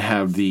doesn't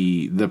have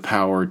the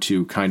power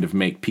to kind of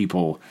make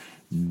people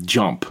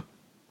jump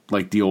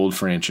like the old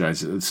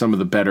franchise, some of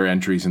the better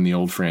entries in the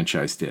old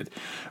franchise did.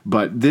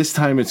 But this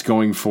time it's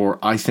going for,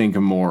 I think,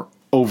 a more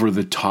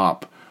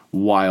over-the-top,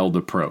 wild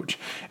approach.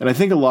 And I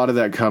think a lot of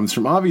that comes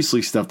from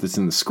obviously stuff that's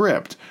in the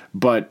script,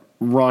 but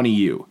Ronnie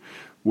Yu,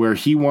 where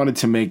he wanted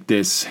to make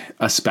this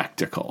a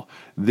spectacle.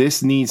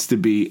 This needs to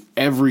be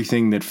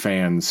everything that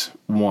fans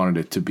wanted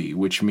it to be,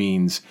 which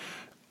means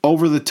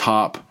over the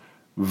top,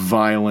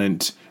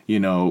 violent,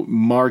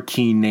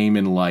 marquee name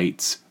and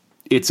lights.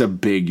 It's a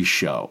big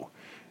show.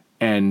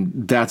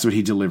 And that's what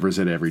he delivers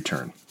at every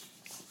turn.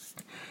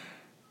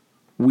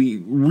 We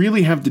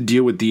really have to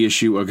deal with the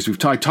issue, because we've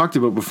talked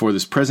about before,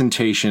 this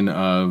presentation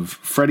of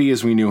Freddy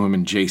as we knew him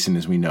and Jason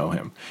as we know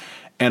him.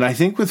 And I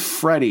think with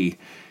Freddy,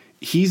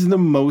 he's the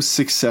most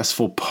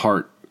successful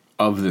part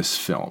of this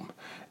film.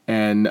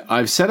 And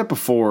I've said it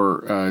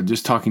before,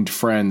 just talking to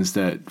friends,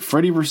 that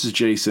Freddy vs.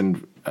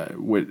 Jason,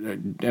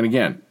 and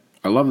again,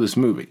 I love this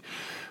movie,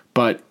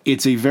 but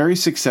it's a very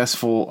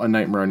successful A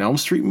Nightmare on Elm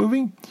Street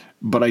movie,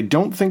 but I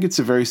don't think it's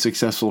a very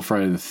successful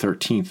Friday the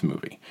 13th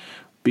movie.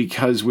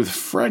 Because with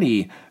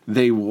Freddy,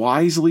 they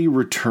wisely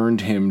returned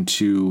him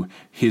to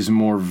his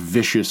more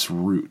vicious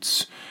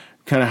roots.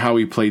 Kind of how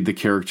he played the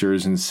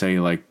characters in, say,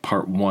 like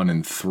Part 1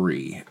 and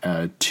 3,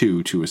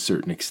 2 to a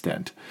certain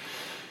extent.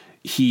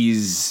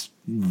 He's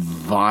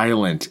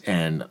violent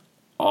and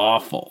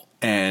awful,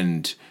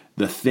 and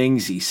the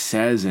things he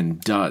says and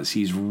does,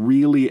 he's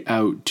really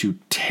out to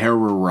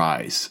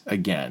terrorize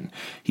again.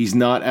 He's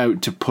not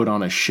out to put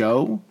on a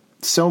show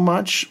so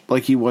much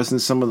like he was in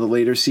some of the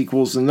later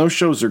sequels, and those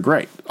shows are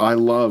great. I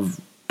love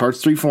Parts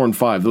 3, 4, and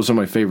 5. Those are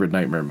my favorite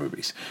Nightmare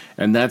movies,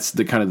 and that's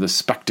the kind of the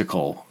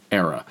spectacle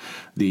era,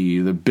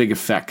 the big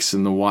effects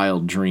and the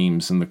wild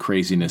dreams and the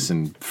craziness,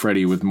 and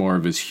Freddy with more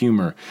of his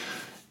humor.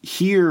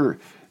 Here,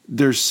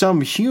 there's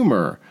some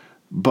humor,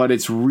 but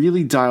it's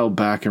really dialed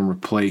back and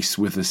replaced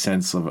with a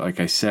sense of, like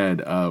I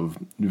said, of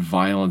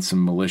violence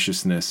and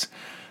maliciousness.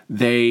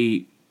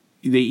 They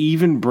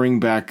even bring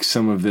back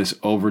some of this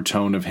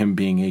overtone of him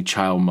being a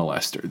child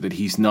molester, that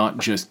he's not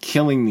just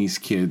killing these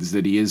kids,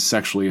 that he is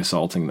sexually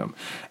assaulting them.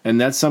 And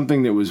that's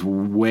something that was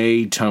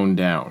way toned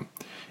down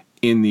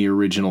in the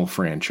original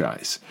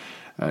franchise,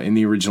 in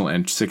the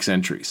original 6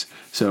 entries.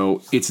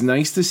 So it's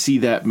nice to see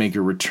that make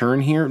a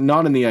return here,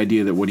 not in the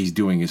idea that what he's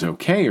doing is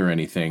okay or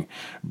anything,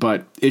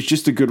 but it's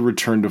just a good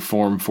return to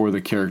form for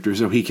the character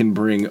so he can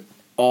bring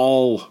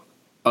all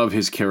of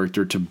his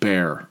character to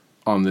bear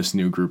on this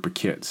new group of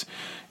kids.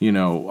 You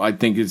know, I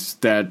think it's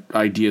that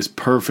idea is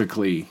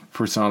perfectly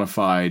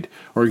personified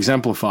or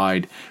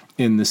exemplified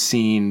in the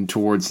scene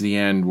towards the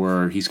end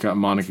where he's got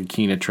Monica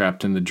Keena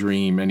trapped in the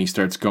dream and he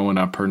starts going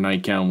up her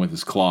nightgown with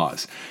his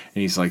claws.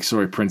 And he's like,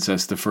 sorry,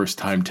 princess, the first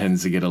time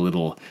tends to get a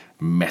little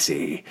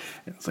messy.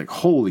 And it's like,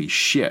 holy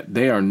shit,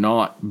 they are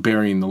not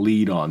bearing the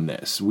lead on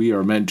this. We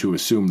are meant to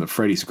assume that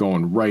Freddy's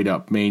going right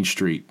up Main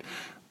Street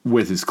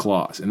with his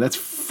claws. And that's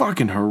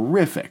fucking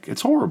horrific.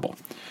 It's horrible.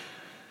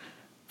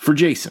 For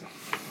Jason,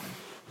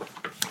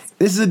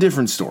 this is a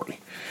different story.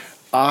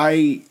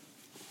 I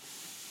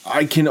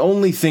can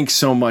only think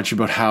so much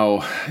about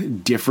how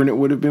different it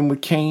would have been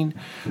with Kane.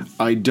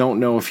 I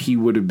don't know if he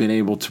would have been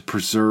able to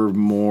preserve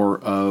more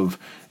of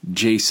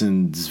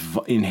Jason's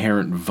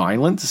inherent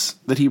violence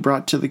that he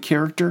brought to the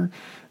character.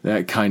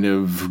 That kind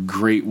of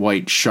great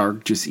white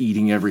shark just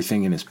eating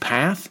everything in his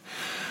path.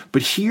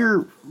 But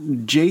here,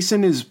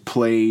 Jason is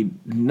played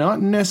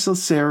not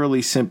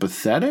necessarily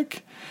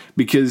sympathetic,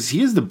 because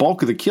he has the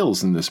bulk of the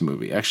kills in this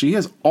movie. Actually, he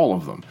has all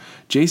of them.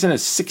 Jason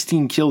has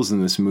 16 kills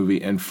in this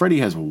movie, and Freddy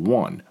has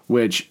 1,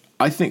 which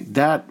I think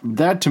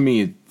that to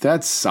me,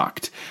 that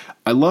sucked.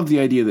 I love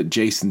the idea that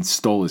Jason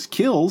stole his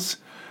kills,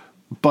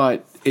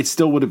 but it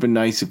still would have been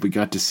nice if we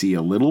got to see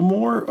a little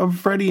more of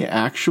Freddy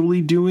actually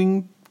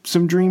doing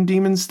some Dream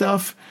Demon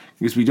stuff,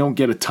 because we don't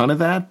get a ton of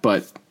that,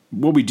 but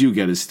what we do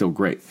get is still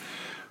great.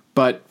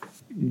 But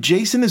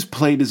Jason is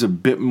played as a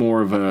bit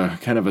more of a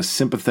kind of a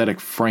sympathetic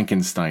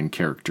Frankenstein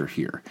character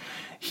here.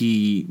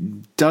 He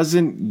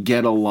doesn't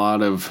get a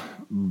lot of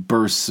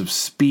bursts of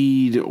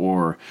speed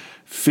or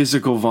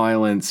physical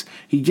violence.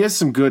 He gets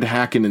some good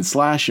hacking and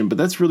slashing, but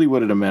that's really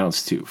what it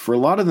amounts to. For a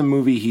lot of the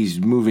movie, he's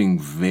moving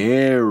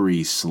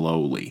very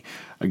slowly.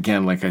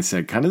 Again, like I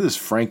said, kind of this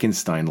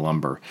Frankenstein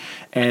lumber.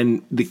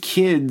 And the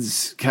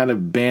kids kind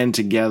of band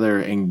together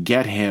and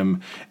get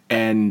him,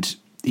 and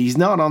he's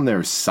not on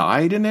their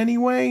side in any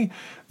way,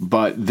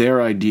 but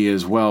their idea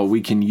is, well,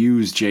 we can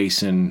use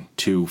Jason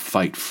to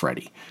fight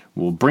Freddy.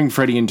 We'll bring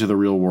Freddy into the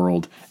real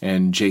world,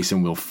 and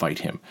Jason will fight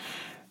him.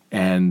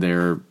 And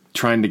they're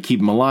trying to keep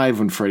him alive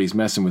when Freddy's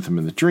messing with him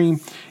in the dream.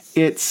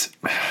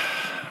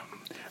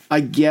 I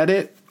get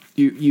it.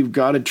 You've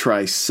got to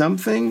try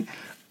something.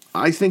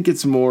 I think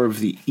it's more of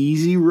the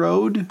easy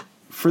road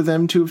for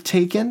them to have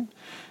taken,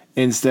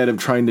 instead of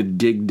trying to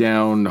dig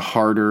down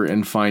harder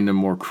and find a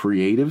more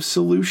creative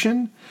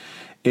solution.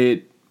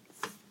 It's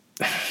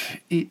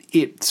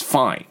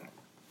fine.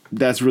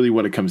 That's really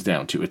what it comes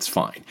down to. It's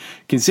fine.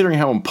 Considering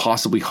how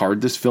impossibly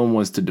hard this film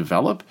was to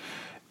develop,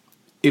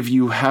 if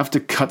you have to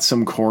cut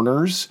some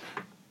corners,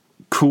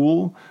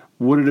 cool.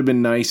 Would it have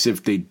been nice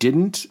if they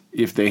didn't?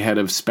 If they had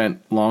have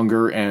spent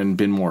longer and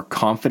been more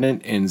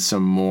confident in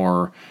some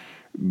more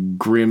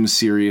grim,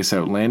 serious,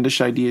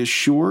 outlandish ideas?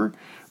 Sure.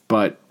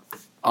 But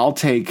I'll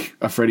take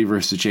a Freddy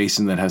vs.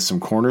 Jason that has some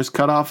corners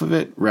cut off of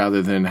it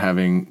rather than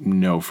having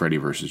no Freddy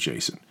vs.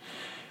 Jason.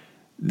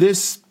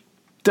 This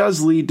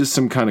does lead to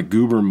some kind of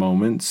goober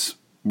moments.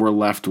 We're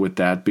left with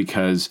that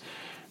because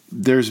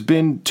there's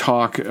been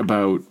talk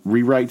about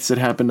rewrites that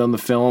happened on the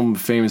film.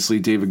 Famously,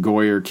 David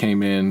Goyer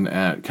came in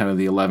at kind of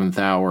the 11th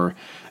hour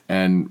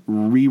and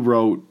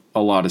rewrote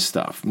a lot of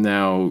stuff.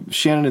 Now,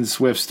 Shannon and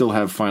Swift still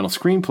have final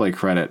screenplay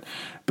credit,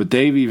 but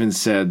they've even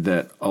said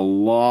that a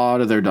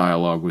lot of their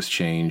dialogue was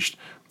changed.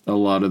 A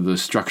lot of the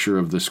structure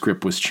of the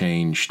script was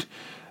changed.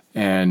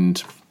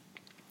 And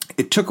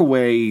it took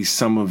away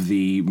some of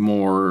the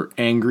more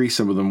angry,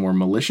 some of the more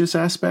malicious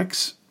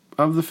aspects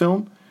of the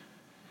film.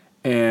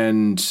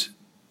 And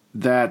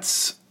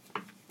that's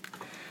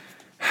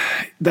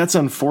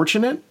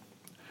unfortunate,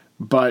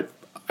 but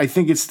I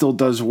think it still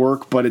does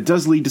work, but it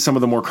does lead to some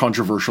of the more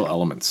controversial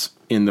elements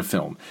in the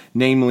film,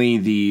 namely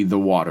the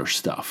water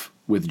stuff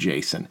with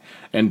Jason.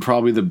 And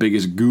probably the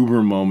biggest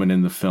goober moment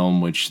in the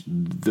film, which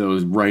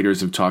those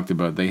writers have talked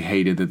about, they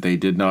hated that they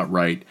did not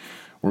write,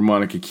 where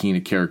Monica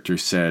Keena character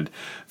said,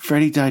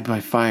 Freddy died by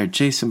fire,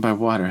 Jason by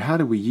water. How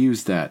do we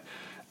use that?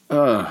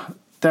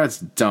 That's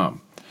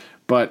dumb.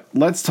 But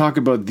let's talk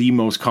about the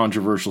most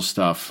controversial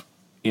stuff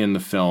in the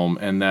film,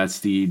 and that's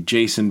the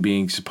Jason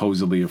being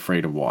supposedly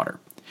afraid of water.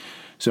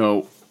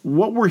 So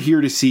what we're here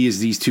to see is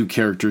these two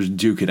characters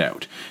duke it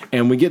out.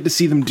 And we get to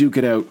see them duke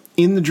it out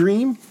in the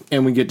dream,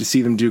 and we get to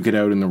see them duke it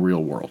out in the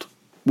real world,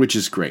 which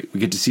is great. We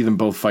get to see them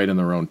both fight on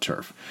their own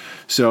turf.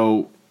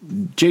 So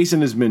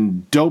Jason has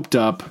been doped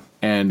up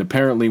And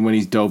apparently when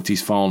he's doped,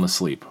 he's fallen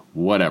asleep.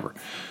 Whatever.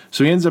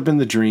 So he ends up in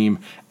the dream,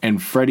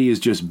 and Freddy is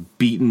just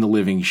beating the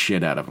living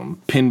shit out of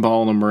him,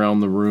 pinballing him around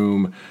the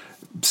room,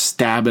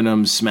 stabbing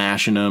him,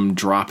 smashing him,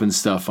 dropping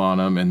stuff on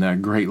him, and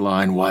that great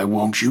line, "Why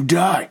won't you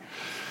die?"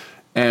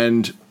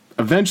 And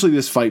eventually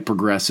this fight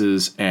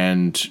progresses,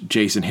 and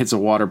Jason hits a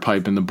water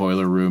pipe in the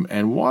boiler room,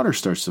 and water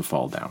starts to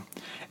fall down.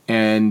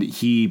 And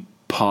he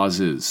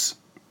pauses,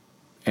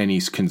 and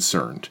he's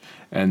concerned.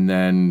 And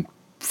then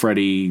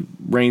Freddy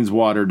rains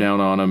water down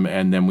on him,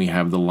 and then we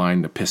have the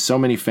line that pissed so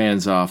many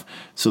fans off,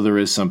 "So there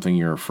is something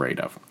you're afraid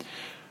of."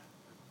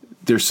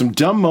 There's some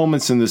dumb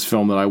moments in this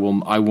film that I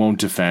won't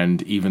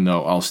defend, even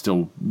though I'll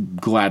still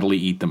gladly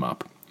eat them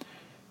up.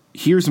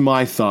 Here's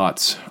my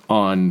thoughts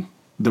on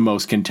the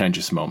most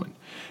contentious moment.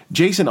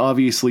 Jason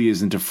obviously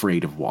isn't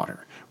afraid of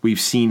water.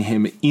 We've seen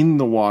him in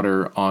the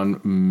water on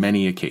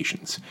many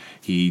occasions.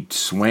 He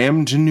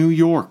swam to New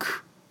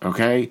York.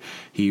 Okay?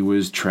 He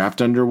was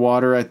trapped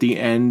underwater at the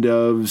end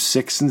of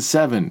 6 and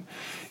 7.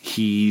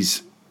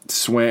 He's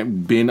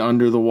been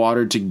under the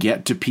water to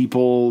get to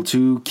people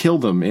to kill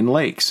them in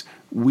lakes.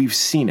 We've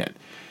seen it.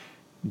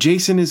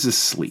 Jason is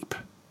asleep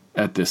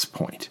at this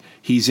point.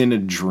 He's in a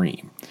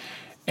dream.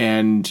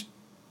 And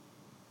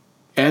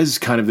as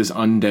kind of this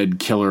undead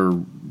killer,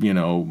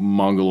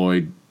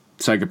 mongoloid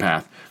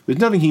psychopath, there's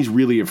nothing he's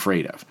really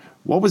afraid of.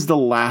 What was the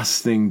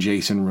last thing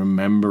Jason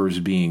remembers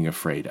being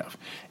afraid of?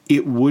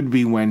 It would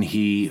be when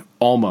he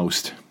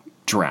almost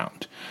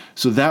drowned.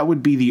 So that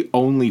would be the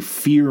only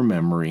fear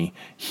memory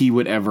he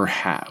would ever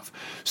have.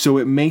 So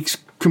it makes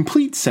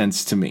complete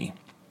sense to me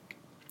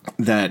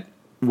that,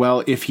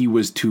 well, if he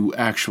was to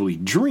actually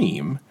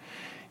dream,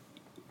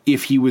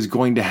 if he was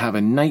going to have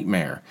a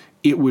nightmare,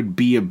 it would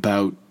be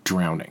about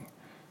drowning.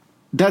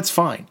 That's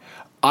fine.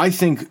 I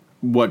think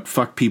what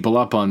fucked people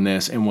up on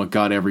this and what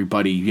got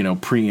everybody,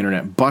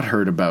 pre-internet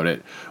butthurt about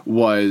it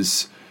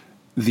was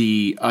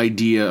the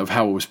idea of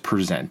how it was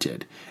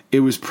presented. It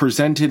was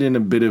presented in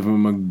a bit of a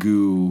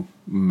Magoo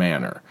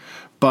manner.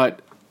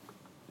 But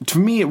to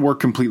me, it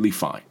worked completely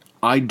fine.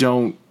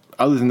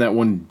 Other than that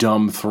one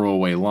dumb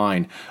throwaway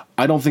line,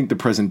 I don't think the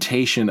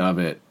presentation of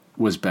it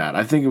was bad.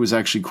 I think it was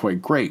actually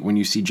quite great when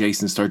you see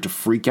Jason start to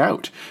freak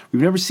out.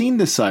 We've never seen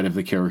this side of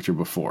the character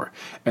before.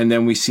 And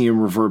then we see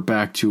him revert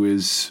back to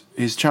his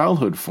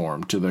childhood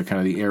form, to the kind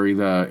of the Ari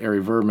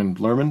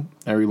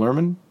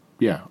Lerman?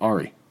 Yeah,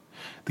 Ari.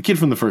 The kid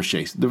from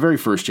the very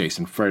first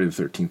Jason, Friday the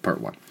 13th,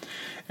 Part 1.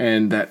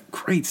 And that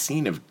great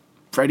scene of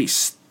Freddy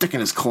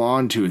sticking his claw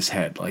into his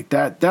head. Like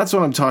that's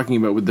what I'm talking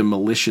about with the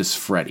malicious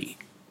Freddy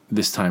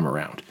this time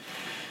around.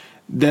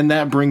 Then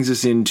that brings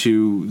us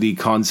into the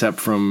concept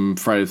from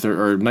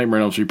Nightmare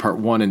on Elm Street Part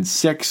 1 and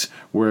 6,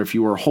 where if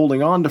you are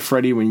holding on to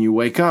Freddy when you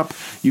wake up,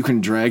 you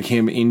can drag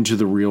him into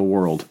the real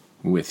world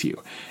with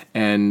you.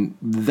 And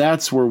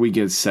that's where we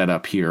get set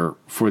up here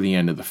for the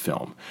end of the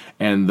film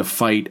and the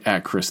fight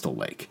at Crystal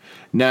Lake.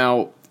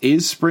 Now,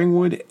 is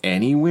Springwood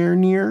anywhere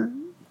near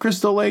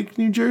Crystal Lake,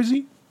 New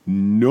Jersey?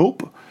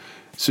 Nope.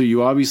 So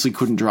you obviously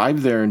couldn't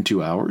drive there in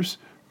 2 hours,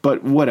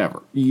 but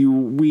whatever.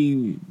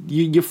 You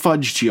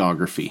fudge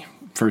geography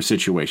for a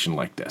situation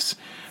like this.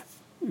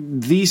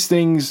 These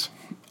things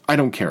I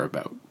don't care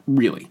about,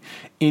 really.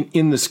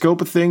 In the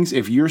scope of things,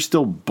 if you're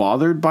still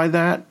bothered by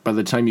that by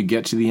the time you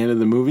get to the end of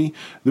the movie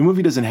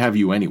doesn't have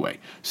you anyway.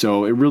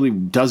 So it really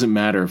doesn't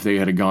matter if they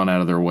had gone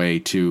out of their way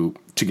to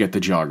get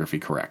the geography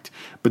correct.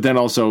 But then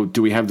also,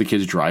 do we have the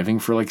kids driving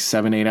for like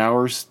 7-8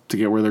 hours to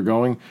get where they're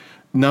going?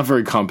 Not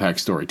very compact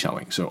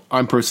storytelling. So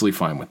I'm personally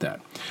fine with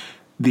that.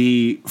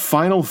 The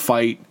final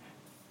fight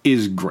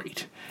is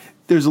great.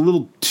 There's a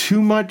little too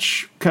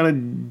much kind of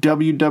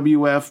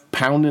WWF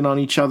pounding on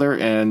each other,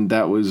 and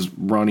that was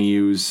Ronnie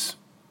Yu's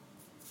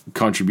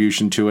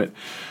contribution to it.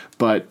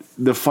 But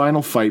the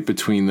final fight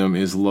between them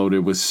is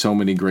loaded with so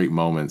many great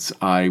moments.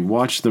 I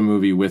watched the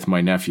movie with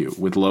my nephew,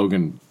 with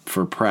Logan,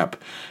 for prep,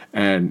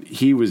 and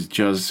he was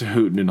just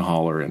hooting and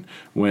hollering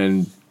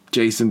when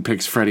Jason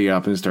picks Freddy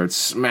up and starts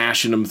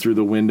smashing him through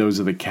the windows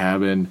of the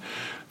cabin.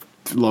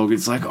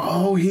 Logan's like,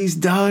 oh, he's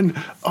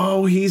done.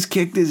 Oh, he's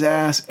kicked his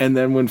ass. And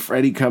then when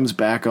Freddy comes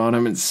back on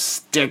him and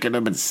sticking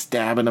him and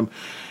stabbing him,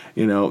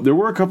 there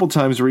were a couple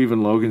times where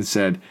even Logan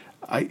said,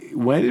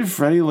 when did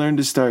Freddy learn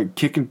to start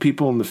kicking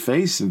people in the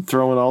face and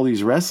throwing all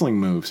these wrestling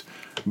moves?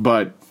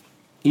 But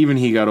even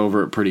he got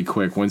over it pretty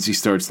quick once he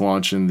starts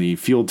launching the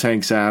fuel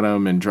tanks at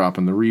him and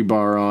dropping the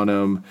rebar on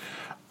him.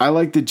 I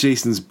like that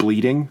Jason's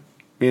bleeding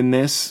in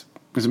this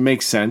because it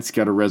makes sense.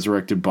 Got a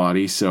resurrected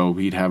body, so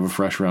he'd have a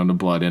fresh round of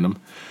blood in him.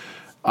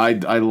 I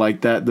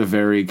like that, the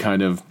very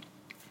kind of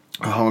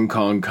Hong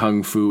Kong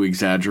kung fu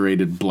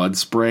exaggerated blood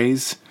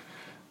sprays.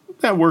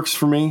 That works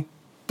for me.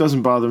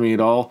 Doesn't bother me at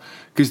all.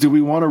 Because do we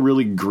want a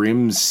really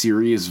grim,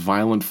 serious,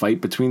 violent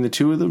fight between the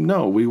two of them?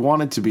 No, we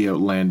want it to be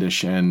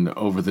outlandish and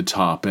over the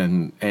top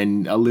and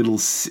a little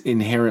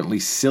inherently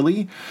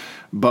silly.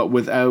 but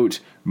without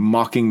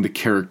mocking the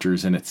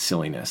characters and its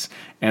silliness.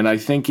 And I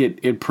think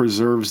it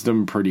preserves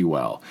them pretty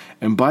well.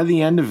 And by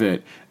the end of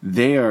it,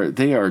 they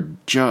are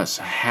just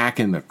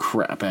hacking the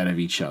crap out of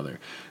each other,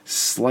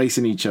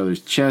 slicing each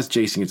other's chest.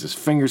 Jason gets his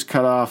fingers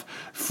cut off.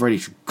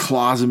 Freddy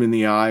claws him in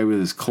the eye with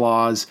his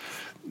claws.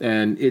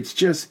 And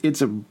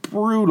it's a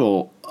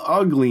brutal,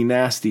 ugly,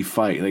 nasty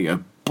fight. Like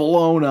a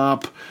blown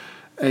up.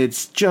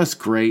 It's just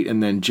great.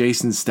 And then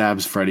Jason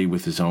stabs Freddy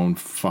with his own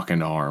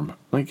fucking arm.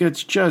 Like,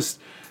 it's just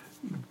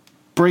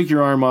break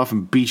your arm off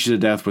and beat you to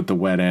death with the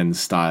wet end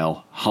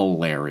style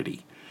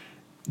hilarity.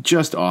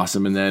 Just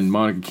awesome. And then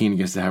Monica Keena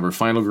gets to have her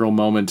final girl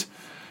moment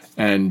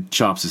and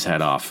chops his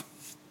head off.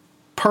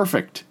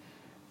 Perfect.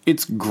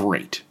 It's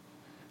great.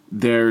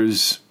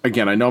 There's,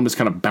 again, I know I'm just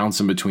kind of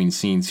bouncing between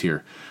scenes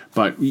here,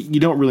 but you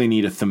don't really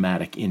need a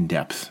thematic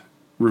in-depth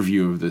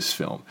review of this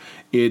film.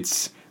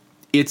 It's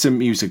a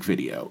music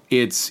video.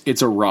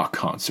 It's a rock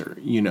concert.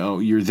 You know,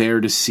 you're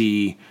there to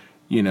see,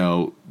 you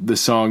know, the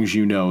songs,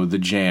 you know, the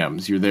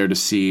jams. You're there to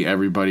see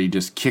everybody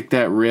just kick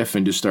that riff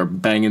and just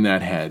start banging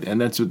that head. And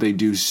that's what they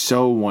do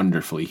so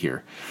wonderfully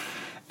here.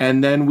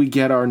 And then we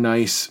get our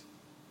nice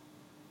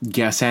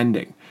guess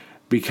ending.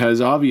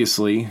 Because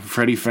obviously,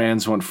 Freddy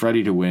fans want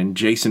Freddy to win.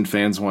 Jason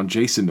fans want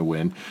Jason to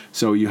win.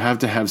 So you have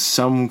to have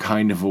some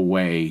kind of a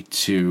way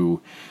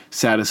to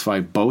satisfy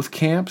both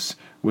camps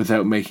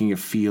without making it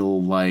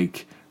feel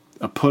like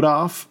a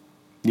put-off.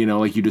 You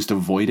know, like you just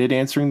avoided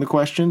answering the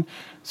question.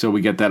 So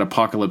we get that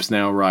Apocalypse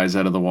Now rise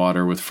out of the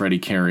water with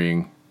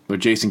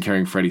Jason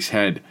carrying Freddy's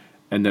head,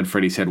 and then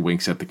Freddy's head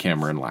winks at the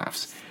camera and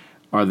laughs.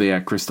 Are they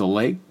at Crystal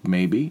Lake?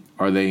 Maybe.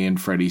 Are they in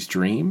Freddy's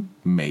dream?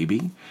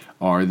 Maybe.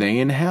 Are they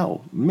in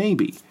hell?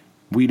 Maybe.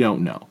 We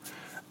don't know.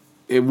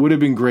 It would have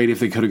been great if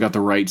they could have got the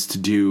rights to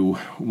do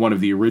one of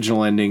the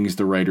original endings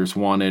the writers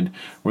wanted,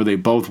 where they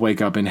both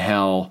wake up in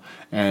hell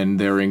and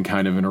they're in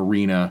kind of an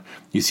arena.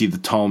 You see the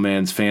tall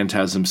man's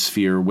phantasm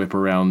sphere whip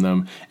around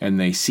them, and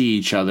they see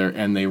each other,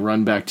 and they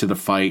run back to the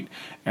fight,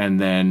 and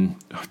then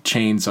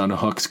chains on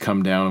hooks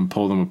come down and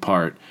pull them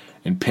apart,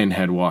 and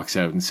Pinhead walks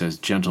out and says,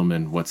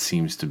 "Gentlemen, what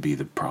seems to be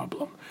the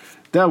problem?"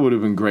 That would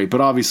have been great, but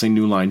obviously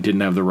New Line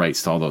didn't have the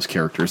rights to all those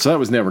characters, so that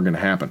was never going to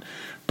happen.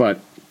 But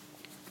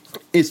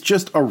it's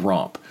just a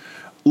romp.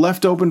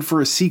 Left open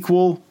for a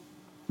sequel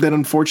that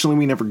unfortunately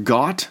we never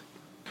got.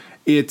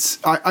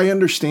 I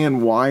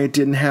understand why it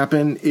didn't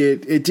happen.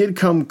 It did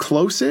come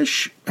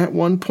close-ish at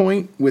one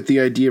point with the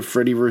idea of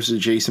Freddy versus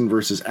Jason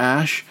versus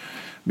Ash,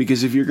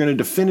 because if you're going to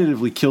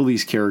definitively kill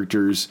these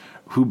characters,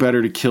 who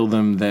better to kill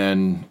them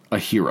than a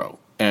hero?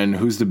 And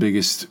who's the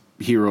biggest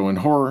hero in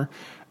horror?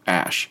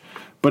 Ash.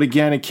 But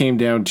again, it came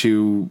down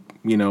to,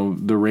 you know,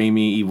 the Raimi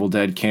Evil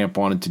Dead camp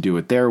wanted to do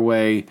it their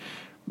way,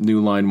 New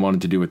Line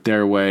wanted to do it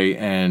their way,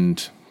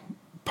 and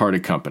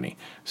parted company.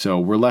 So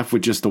we're left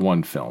with just the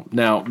one film.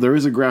 Now, there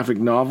is a graphic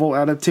novel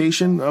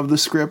adaptation of the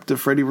script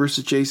of Freddy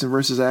vs. Jason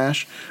vs.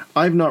 Ash.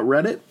 I've not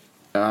read it.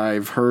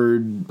 I've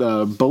heard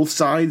both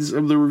sides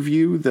of the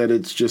review, that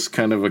it's just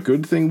kind of a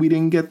good thing we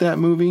didn't get that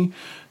movie,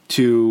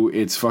 to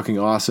it's fucking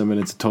awesome and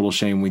it's a total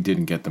shame we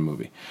didn't get the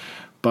movie.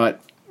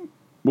 But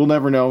we'll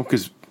never know,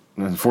 because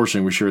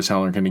unfortunately we sure as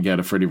hell aren't going to get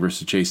a Freddy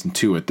vs. Jason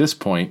 2 at this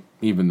point,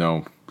 even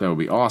though that would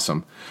be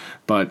awesome.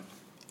 But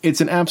it's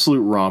an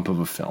absolute romp of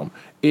a film.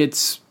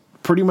 It's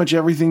pretty much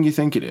everything you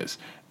think it is.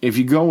 If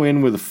you go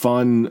in with a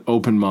fun,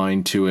 open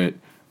mind to it,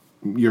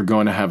 you're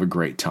going to have a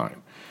great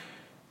time.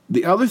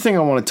 The other thing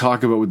I want to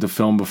talk about with the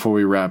film before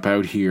we wrap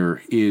out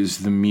here is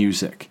the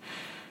music.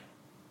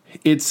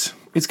 It's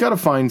got a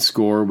fine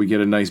score. We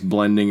get a nice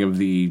blending of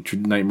the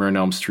Nightmare on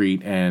Elm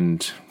Street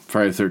and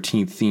Friday the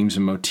 13th themes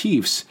and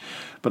motifs.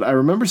 But I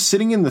remember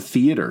sitting in the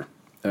theater,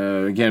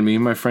 again, me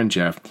and my friend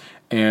Jeff,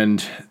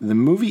 and the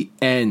movie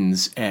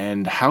ends,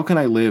 and How Can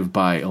I Live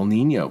by El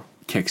Nino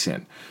kicks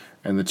in.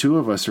 And the two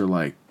of us are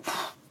like,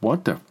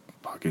 what the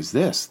fuck is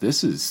this?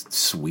 This is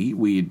sweet.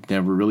 We'd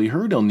never really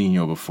heard El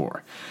Nino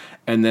before.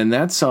 And then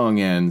that song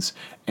ends,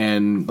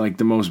 and like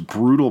the most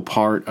brutal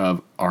part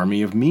of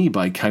Army of Me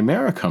by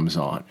Chimera comes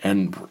on.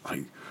 And we're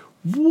like,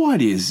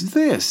 what is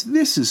this?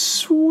 This is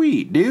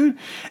sweet, dude.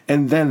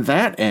 And then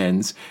that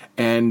ends,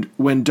 and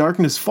When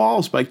Darkness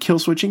Falls by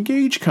Killswitch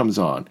Engage comes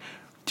on.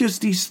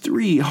 Just these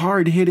three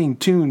hard-hitting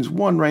tunes,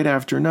 one right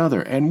after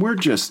another. And we're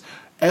just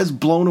as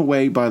blown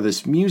away by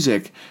this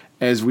music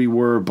as we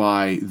were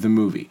by the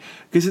movie.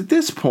 Because at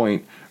this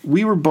point,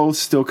 we were both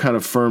still kind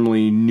of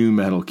firmly nu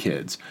metal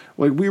kids.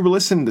 Like, we were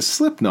listening to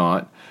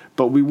Slipknot,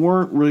 but we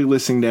weren't really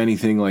listening to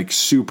anything like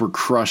super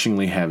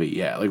crushingly heavy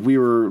yet. Like, we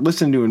were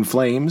listening to In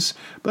Flames,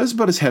 but that's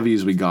about as heavy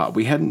as we got.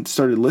 We hadn't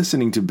started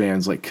listening to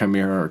bands like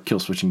Chimera or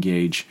Killswitch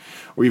Engage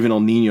or even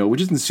El Nino,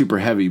 which isn't super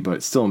heavy, but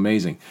it's still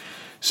amazing.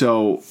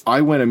 So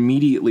I went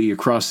immediately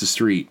across the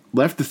street,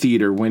 left the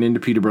theater, went into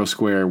Peterborough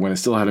Square when it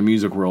still had a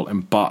Music World,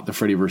 and bought the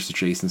Freddy vs.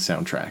 Jason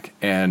soundtrack.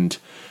 And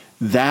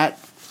that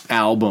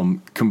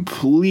album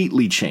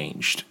completely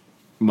changed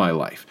my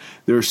life.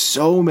 There are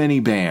so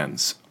many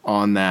bands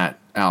on that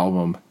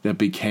album that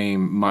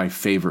became my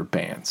favorite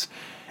bands.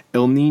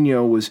 El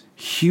Nino was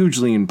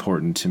hugely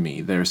important to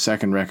me. Their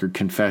second record,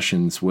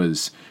 Confessions,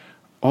 was,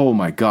 oh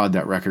my God,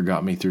 that record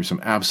got me through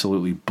some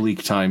absolutely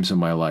bleak times in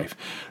my life.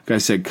 Like I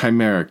said,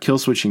 Chimera,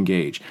 Killswitch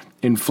Engage,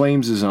 In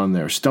Flames is on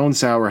there, Stone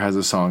Sour has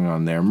a song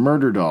on there,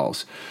 Murder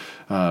Dolls,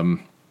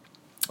 Lamb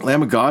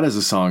of God has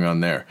a song on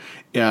there,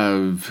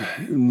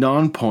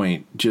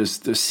 Nonpoint,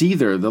 just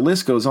Seether, the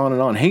list goes on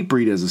and on.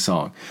 Hatebreed has a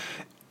song.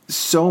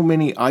 So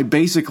many,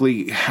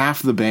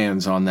 half the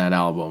bands on that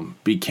album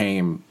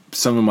became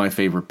some of my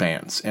favorite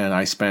bands, and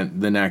I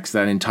spent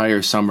that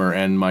entire summer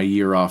and my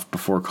year off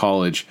before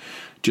college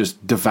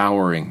just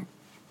devouring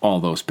all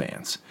those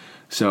bands.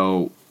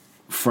 So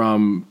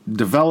from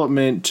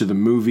development to the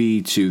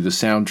movie to the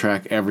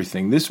soundtrack,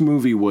 everything, this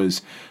movie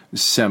was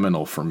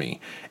seminal for me.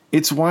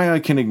 It's why I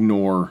can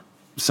ignore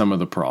some of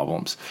the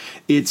problems.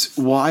 It's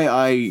why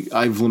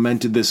I've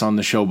lamented this on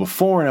the show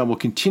before, and I will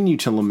continue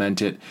to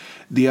lament it.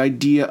 The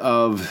idea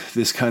of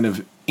this kind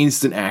of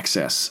instant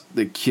access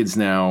that kids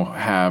now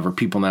have, or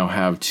people now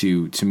have,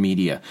 to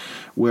media,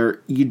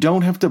 where you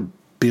don't have to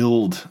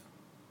build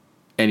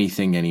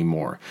anything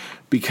anymore.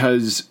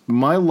 Because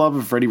my love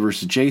of Freddy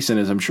vs. Jason,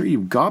 as I'm sure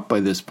you've got by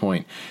this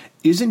point,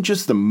 isn't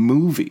just the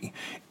movie.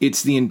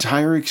 It's the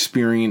entire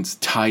experience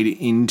tied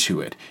into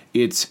it.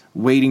 It's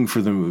waiting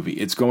for the movie.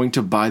 It's going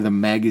to buy the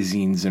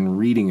magazines and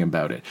reading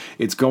about it.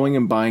 It's going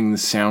and buying the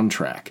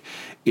soundtrack.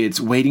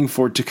 It's waiting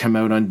for it to come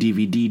out on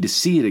DVD to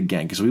see it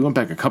again, because we went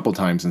back a couple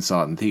times and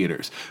saw it in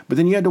theaters. But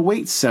then you had to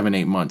wait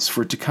 7-8 months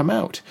for it to come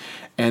out.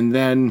 And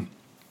then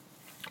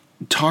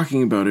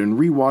talking about it and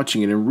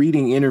rewatching it and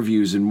reading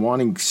interviews and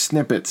wanting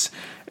snippets.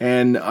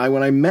 And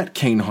when I met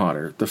Kane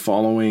Hodder the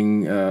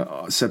following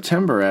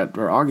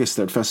August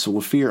at Festival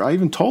of Fear, I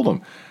even told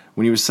him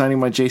when he was signing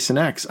my Jason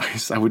X,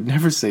 I would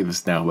never say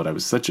this now, but I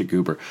was such a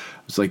goober.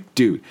 I was like,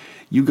 dude,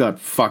 you got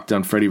fucked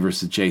on Freddy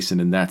vs. Jason,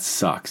 and that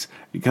sucks.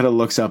 He kind of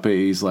looks up at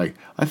me, he's like,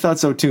 I thought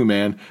so too,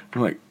 man.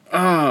 I'm like,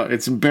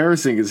 it's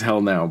embarrassing as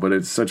hell now, but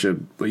it's such a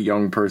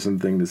young person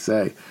thing to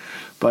say.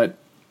 But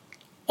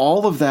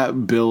all of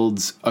that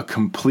builds a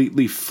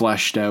completely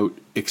fleshed out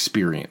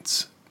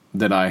experience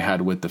that I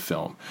had with the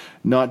film.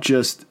 Not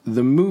just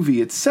the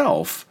movie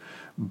itself,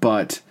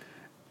 but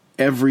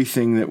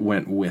everything that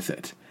went with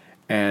it.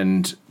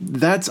 And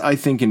that's, I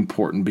think,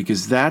 important,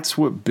 because that's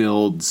what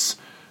builds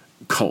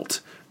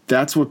cult.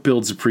 That's what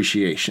builds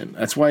appreciation.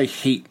 That's why I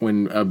hate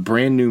when a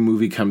brand new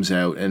movie comes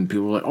out and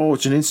people are like, oh,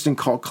 it's an instant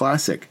cult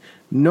classic.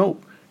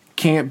 Nope,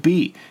 can't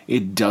be.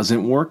 It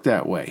doesn't work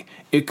that way.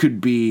 It could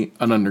be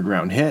an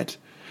underground hit.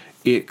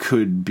 It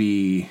could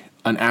be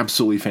an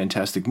absolutely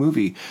fantastic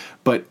movie,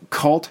 but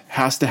cult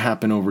has to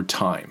happen over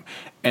time.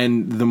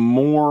 And the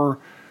more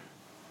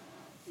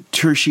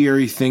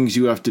tertiary things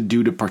you have to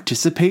do to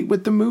participate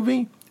with the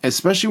movie,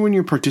 especially when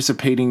you're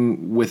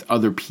participating with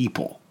other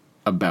people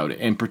about it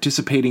and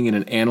participating in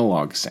an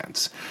analog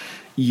sense,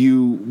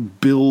 you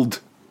build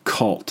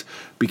cult,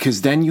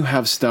 because then you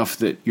have stuff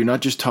that you're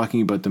not just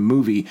talking about the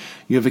movie,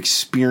 you have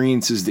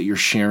experiences that you're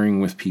sharing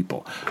with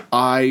people.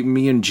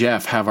 Me and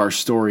Jeff have our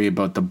story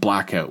about the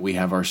blackout. We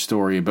have our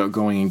story about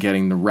going and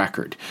getting the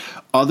record.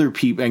 Other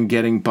people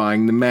and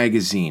buying the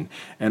magazine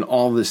and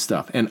all this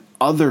stuff. And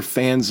other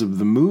fans of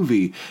the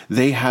movie,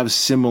 they have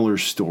similar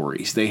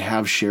stories. They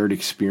have shared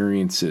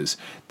experiences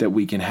that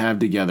we can have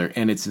together.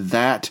 And it's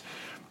that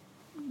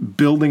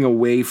building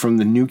away from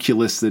the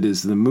nucleus that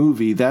is the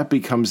movie, that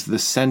becomes the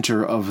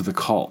center of the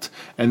cult.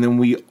 And then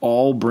we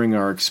all bring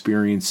our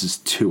experiences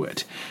to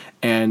it.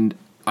 And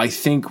I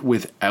think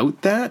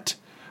without that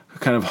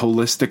kind of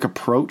holistic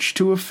approach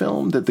to a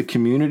film that the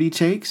community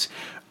takes,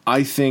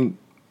 I think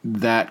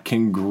that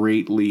can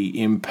greatly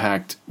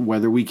impact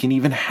whether we can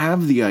even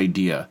have the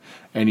idea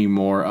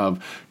anymore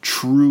of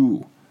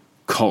true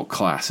cult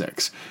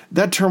classics.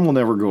 That term will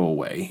never go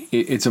away.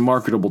 It's a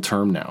marketable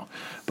term now.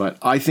 But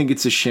I think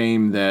it's a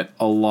shame that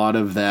a lot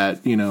of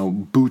that,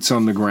 boots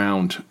on the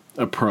ground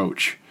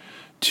approach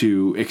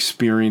to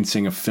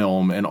experiencing a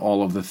film and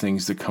all of the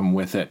things that come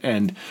with it,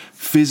 and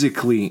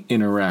physically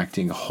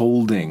interacting,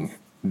 holding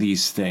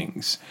these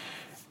things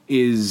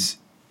is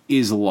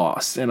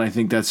lost. And I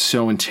think that's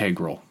so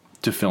integral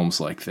to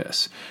films like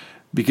this.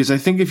 Because I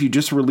think if you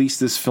just release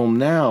this film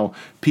now,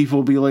 people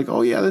will be like,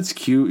 oh yeah, that's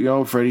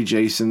cute, Freddy,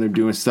 Jason, they're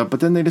doing stuff, but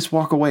then they just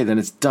walk away, then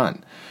it's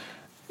done.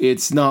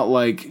 It's not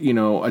like, a 10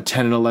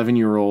 and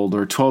 11-year-old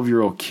or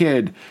 12-year-old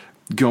kid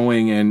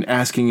going and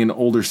asking an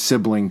older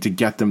sibling to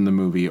get them the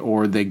movie,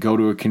 or they go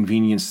to a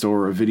convenience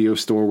store or a video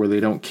store where they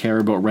don't care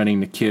about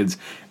renting to kids,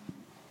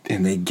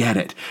 and they get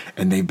it,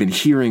 and they've been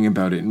hearing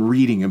about it and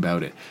reading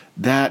about it.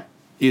 That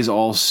is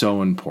all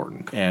so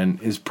important,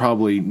 and is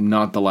probably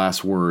not the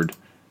last word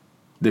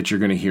that you're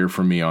going to hear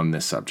from me on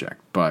this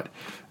subject. But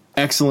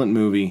excellent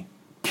movie.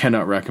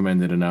 Cannot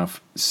recommend it enough.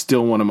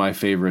 Still one of my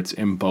favorites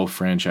in both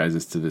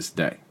franchises to this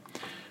day.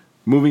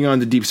 Moving on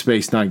to Deep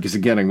Space Nine, because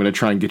again, I'm going to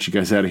try and get you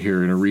guys out of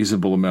here in a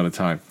reasonable amount of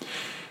time.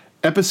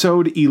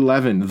 Episode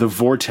 11, The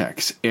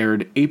Vortex,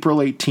 aired April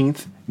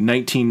 18th,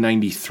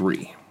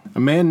 1993. A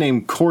man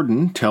named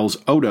Corden tells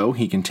Odo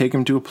he can take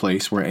him to a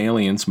place where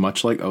aliens,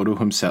 much like Odo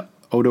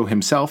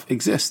himself,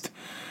 exist.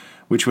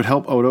 which would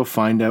help Odo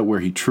find out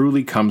where he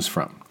truly comes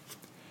from.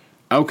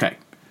 Okay.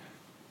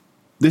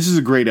 This is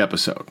a great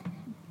episode.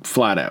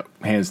 Flat out.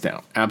 Hands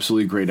down.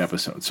 Absolutely great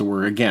episode. So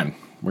we're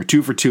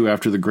 2 for 2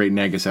 after the Great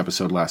Negus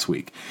episode last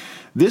week.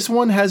 This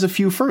one has a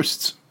few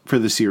firsts for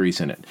the series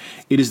in it.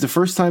 It is the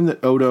first time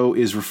that Odo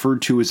is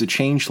referred to as a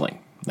changeling.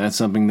 That's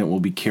something that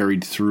will be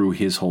carried through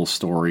his whole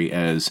story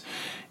as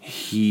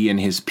he and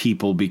his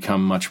people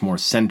become much more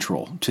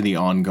central to the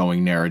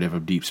ongoing narrative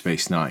of Deep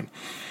Space Nine.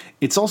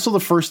 It's also the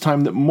first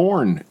time that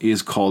Morn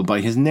is called by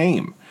his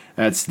name.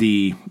 That's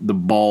the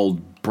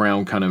bald,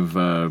 brown kind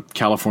of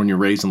California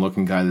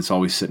raisin-looking guy that's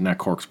always sitting at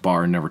Quark's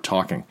bar and never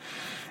talking,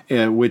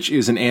 which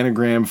is an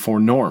anagram for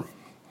Norm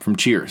from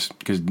Cheers,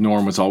 because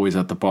Norm was always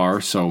at the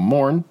bar, so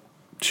Morn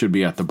should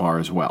be at the bar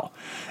as well.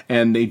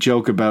 And they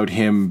joke about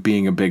him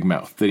being a big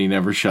mouth, that he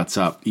never shuts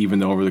up, even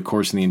though over the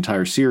course of the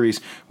entire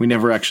series, we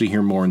never actually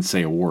hear Morn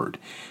say a word.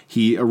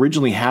 He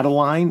originally had a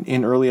line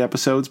in early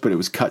episodes, but it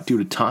was cut due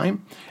to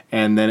time,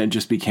 and then it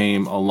just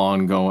became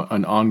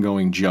an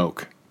ongoing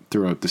joke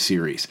throughout the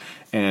series.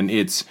 And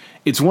it's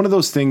one of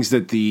those things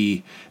that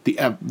the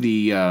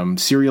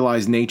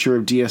serialized nature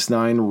of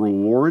DS9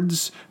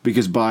 rewards,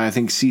 because by, I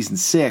think, season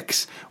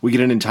 6, we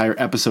get an entire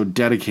episode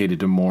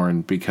dedicated to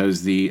Morn,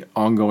 because the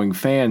ongoing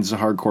fans, the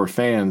hardcore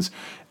fans,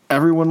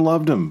 everyone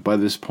loved him by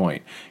this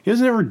point. He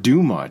doesn't ever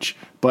do much,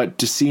 but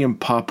to see him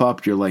pop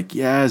up, you're like,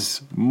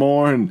 yes,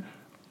 Morn.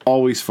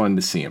 Always fun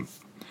to see him.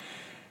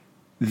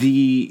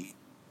 The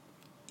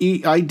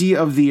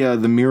idea of the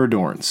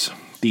Miradorns,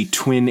 the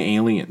twin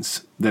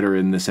aliens that are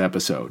in this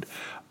episode,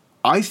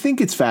 I think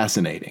it's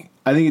fascinating.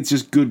 I think it's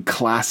just good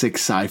classic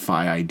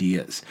sci-fi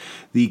ideas.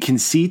 The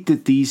conceit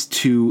that these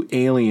two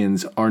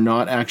aliens are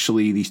not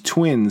actually, these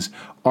twins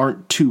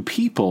aren't two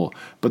people,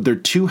 but they're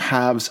two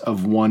halves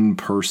of one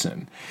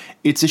person.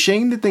 It's a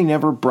shame that they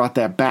never brought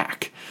that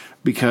back,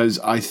 because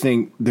I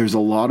think there's a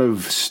lot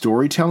of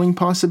storytelling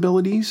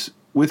possibilities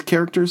with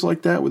characters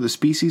like that, with a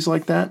species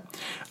like that.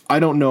 I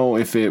don't know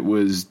if it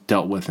was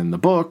dealt with in the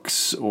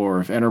books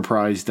or if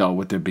Enterprise dealt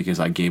with it, because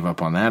I gave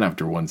up on that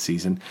after one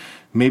season.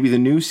 Maybe the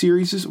new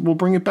series will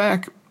bring it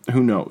back.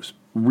 Who knows?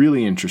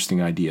 Really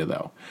interesting idea,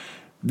 though.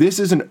 This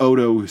is an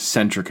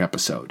Odo-centric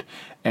episode,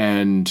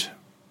 and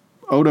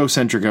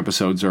Odo-centric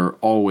episodes are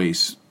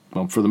always,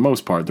 well, for the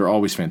most part, they're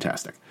always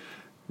fantastic.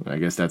 I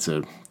guess that's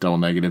a double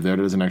negative there. It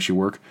doesn't actually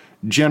work.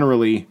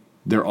 Generally,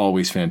 they're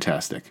always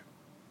fantastic.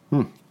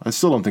 I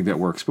still don't think that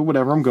works, but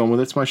whatever. I'm going with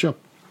it. It's my show.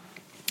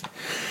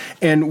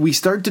 And we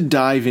start to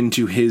dive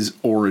into his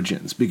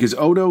origins, because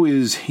Odo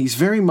he's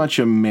very much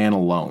a man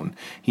alone.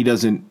 He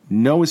doesn't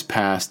know his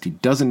past. He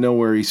doesn't know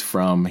where he's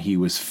from. He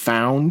was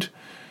found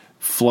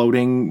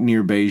floating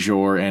near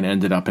Bajor and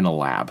ended up in a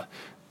lab.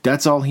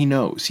 That's all he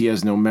knows. He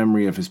has no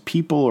memory of his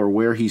people or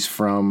where he's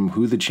from,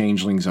 who the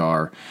changelings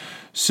are.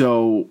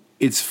 So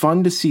it's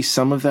fun to see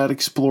some of that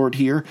explored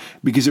here,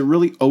 because it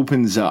really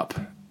opens up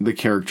the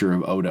character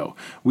of Odo.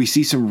 We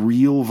see some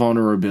real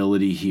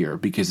vulnerability here,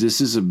 because this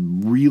is a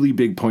really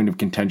big point of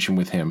contention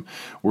with him,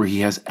 where he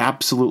has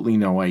absolutely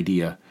no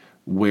idea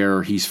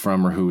where he's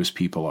from or who his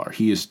people are.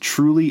 He is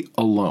truly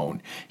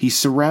alone. He's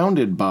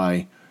surrounded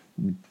by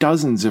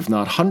dozens, if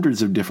not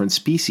hundreds, of different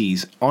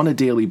species on a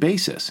daily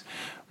basis,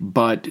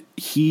 but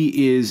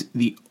he is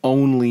the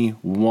only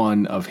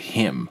one of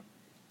him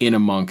in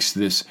amongst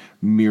this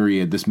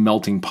myriad, this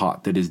melting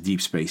pot that is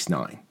Deep Space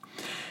Nine.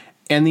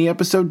 And the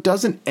episode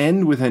doesn't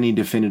end with any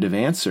definitive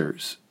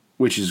answers,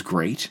 which is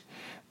great.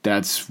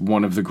 That's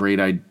one of the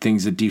great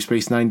things that Deep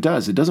Space Nine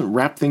does. It doesn't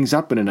wrap things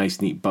up in a nice,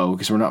 neat bow,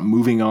 because we're not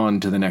moving on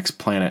to the next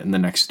planet and the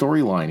next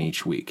storyline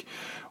each week.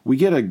 We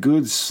get a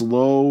good,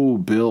 slow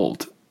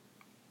build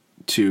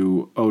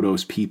to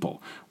Odo's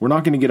people. We're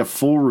not going to get a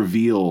full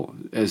reveal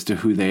as to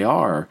who they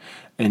are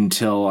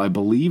until, I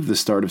believe, the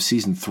start of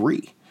Season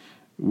 3.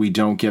 We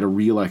don't get a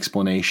real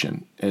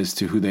explanation as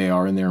to who they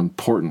are and their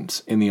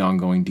importance in the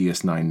ongoing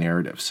DS9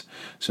 narratives.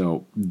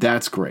 So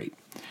that's great.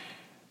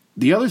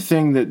 The other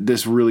thing that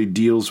this really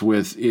deals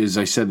with is,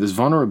 I said, this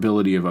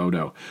vulnerability of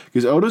Odo.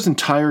 Because Odo's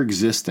entire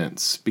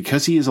existence,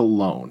 because he is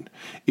alone,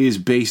 is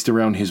based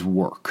around his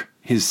work,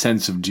 his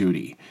sense of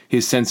duty,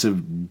 his sense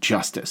of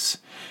justice.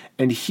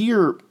 And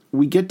here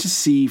we get to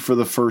see for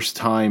the first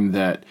time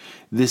that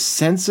this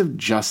sense of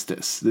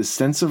justice, this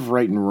sense of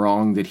right and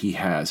wrong that he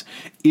has,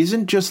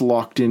 isn't just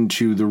locked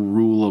into the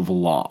rule of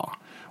law,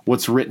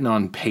 what's written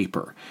on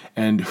paper,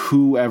 and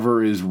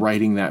whoever is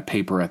writing that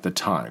paper at the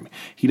time.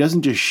 He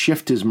doesn't just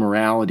shift his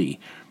morality,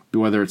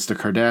 whether it's the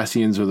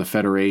Cardassians or the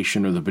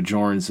Federation or the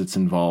Bajorans that's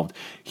involved.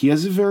 He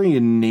has a very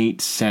innate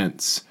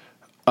sense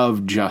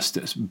of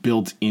justice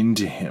built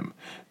into him.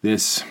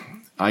 This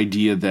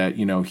idea that,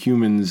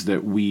 humans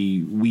that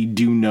we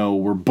do know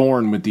were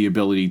born with the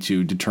ability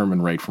to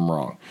determine right from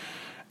wrong.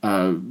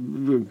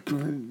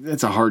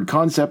 That's a hard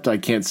concept. I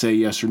can't say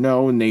yes or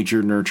no,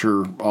 nature,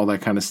 nurture, all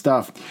that kind of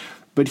stuff.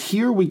 But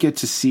here we get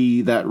to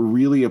see that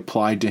really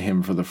applied to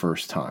him for the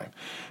first time,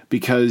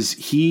 because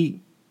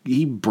he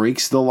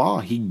breaks the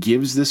law. He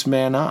gives this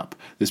man up,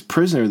 this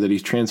prisoner that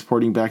he's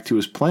transporting back to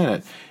his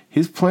planet.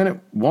 his planet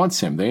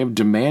wants him. They have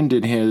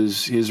demanded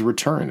his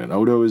return, and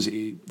Odo is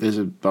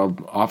an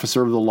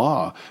officer of the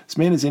law. This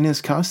man is in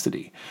his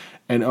custody,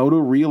 and Odo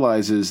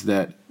realizes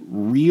that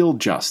real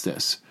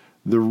justice,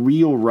 the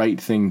real right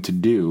thing to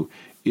do,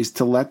 is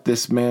to let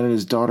this man and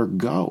his daughter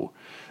go.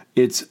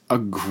 It's a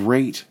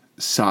great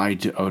side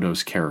to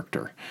Odo's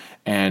character,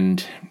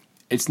 and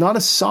it's not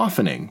a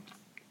softening.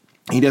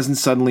 He doesn't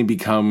suddenly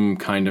become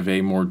kind of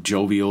a more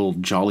jovial,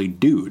 jolly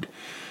dude,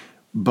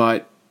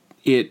 but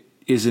it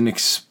is an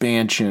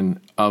expansion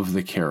of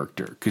the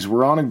character, because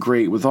we're on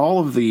with all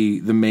of the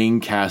main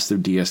cast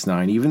of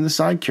DS9, even the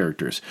side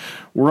characters,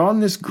 we're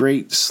on this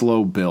great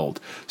slow build.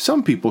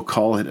 Some people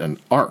call it an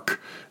arc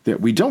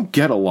that we don't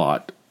get a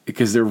lot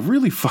because they're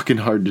really fucking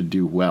hard to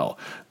do well.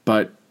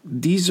 But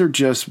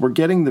we're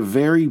getting the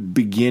very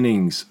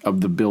beginnings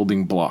of the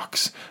building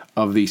blocks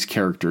of these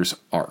characters'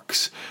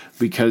 arcs,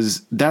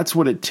 because that's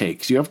what it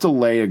takes. You have to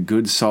lay a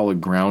good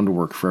solid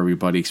groundwork for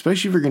everybody,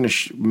 especially if you're going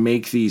to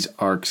make these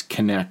arcs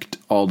connect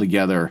all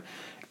together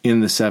in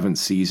the 7th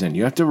season.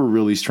 You have to have a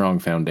really strong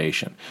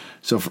foundation.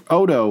 So for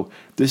Odo,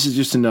 this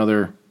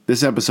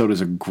episode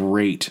is a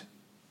great,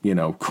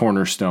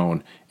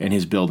 cornerstone in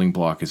his building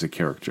block as a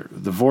character.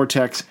 The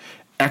Vortex,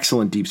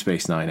 excellent Deep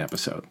Space Nine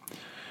episode.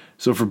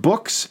 So for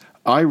books,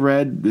 I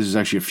read, this is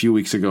actually a few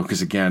weeks ago,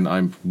 because again,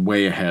 I'm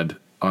way ahead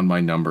on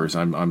my numbers.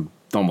 I'm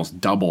almost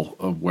double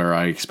of where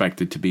I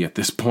expected to be at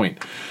this point.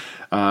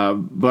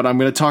 But I'm going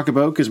to talk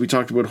about, because we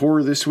talked about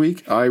horror this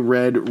week, I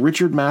read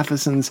Richard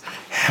Matheson's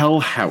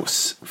Hell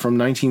House from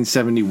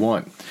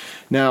 1971.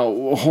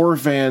 Now, horror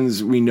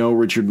fans, we know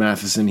Richard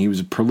Matheson. He was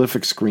a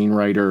prolific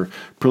screenwriter,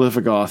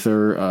 prolific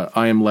author.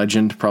 I Am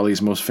Legend, probably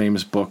his most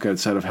famous book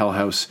outside of Hell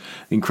House.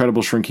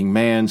 Incredible Shrinking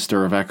Man,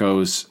 Stir of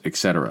Echoes,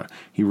 etc.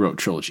 He wrote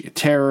Trilogy of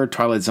Terror,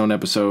 Twilight Zone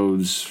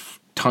episodes,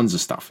 tons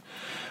of stuff.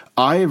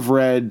 I have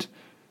read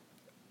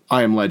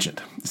I Am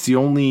Legend. It's the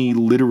only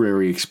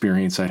literary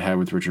experience I'd had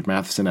with Richard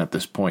Matheson at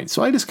this point.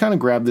 So I just kind of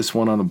grabbed this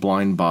one on a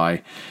blind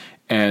buy,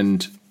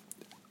 and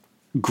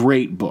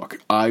great book.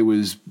 I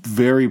was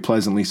very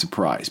pleasantly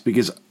surprised,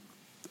 because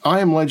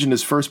I Am Legend,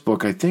 his first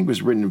book, I think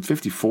was written in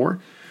 54.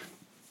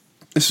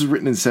 This was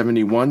written in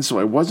 71, so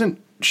I wasn't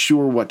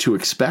sure what to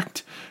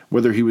expect,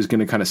 whether he was going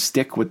to kind of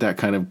stick with that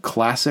kind of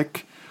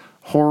classic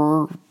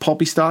horror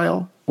pulpy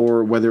style,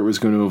 or whether it was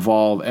going to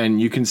evolve.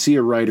 And you can see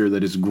a writer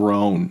that has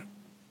grown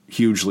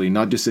hugely,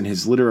 not just in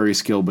his literary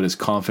skill, but his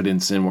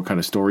confidence in what kind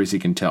of stories he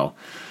can tell.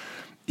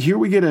 Here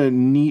we get a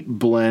neat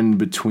blend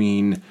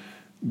between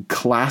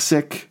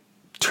classic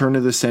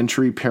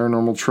turn-of-the-century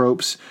paranormal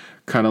tropes,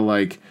 kind of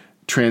like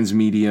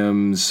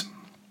transmediums,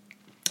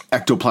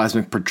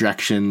 ectoplasmic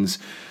projections,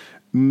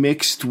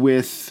 mixed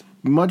with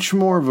much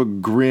more of a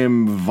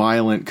grim,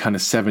 violent kind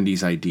of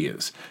 70s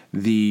ideas.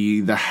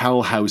 The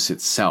Hell House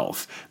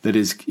itself, that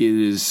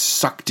is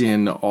sucked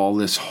in all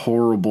this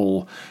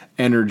horrible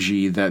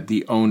energy that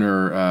the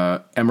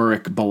owner,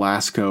 Emmerich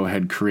Belasco,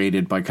 had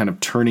created by kind of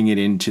turning it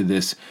into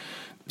this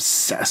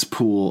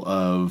cesspool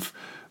of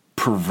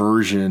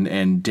perversion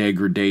and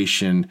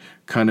degradation,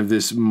 kind of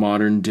this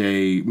modern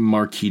day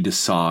Marquis de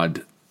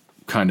Sade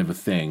kind of a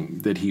thing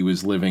that he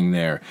was living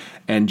there,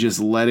 and just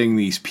letting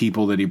these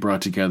people that he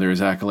brought together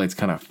as acolytes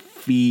kind of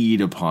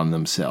feed upon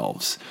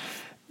themselves.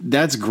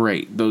 That's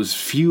great.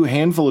 Those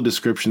handful of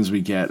descriptions we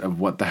get of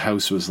what the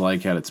house was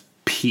like at its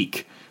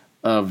peak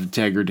of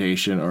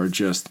degradation are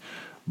just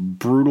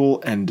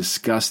brutal and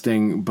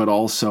disgusting, but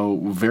also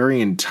very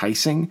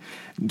enticing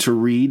to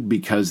read,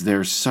 because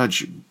they're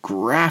such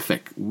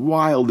graphic,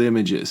 wild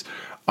images.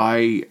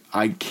 I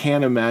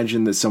can't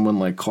imagine that someone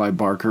like Clive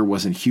Barker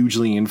wasn't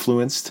hugely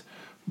influenced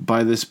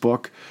by this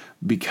book,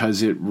 because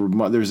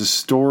there's a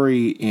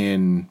story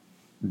in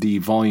the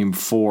volume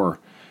 4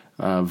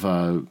 of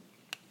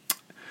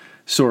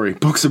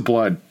Books of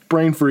Blood,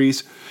 brain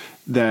freeze,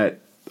 that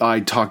I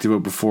talked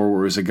about before,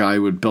 where it was a guy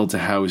who had built a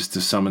house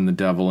to summon the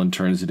devil and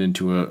turns it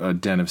into a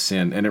den of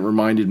sin, and it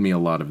reminded me a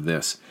lot of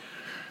this.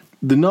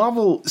 The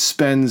novel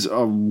spends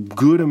a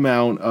good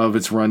amount of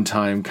its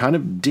runtime kind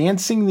of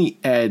dancing the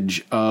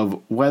edge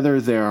of whether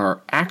there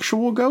are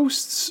actual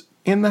ghosts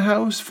in the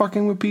house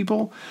fucking with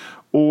people,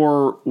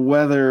 or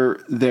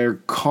whether their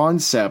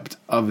concept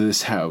of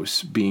this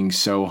house being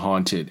so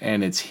haunted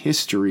and its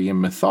history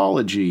and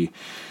mythology,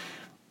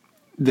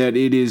 that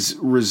it is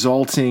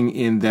resulting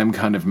in them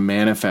kind of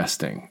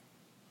manifesting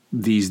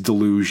these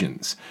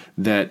delusions,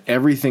 that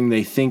everything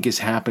they think is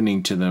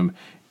happening to them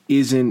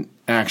isn't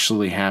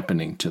actually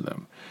happening to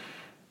them,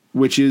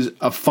 which is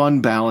a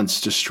fun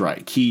balance to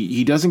strike.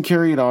 He doesn't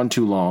carry it on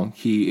too long.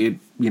 He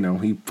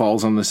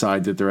falls on the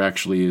side that there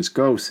actually is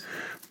ghosts,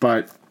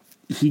 but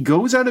he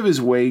goes out of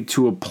his way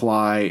to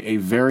apply a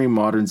very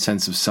modern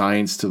sense of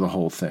science to the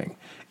whole thing.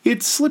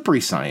 It's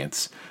slippery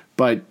science,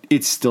 but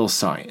it's still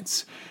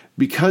science.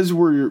 Because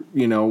we're,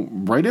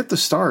 right at the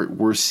start,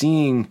 we're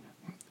seeing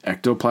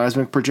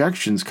ectoplasmic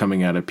projections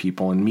coming out of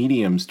people and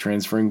mediums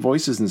transferring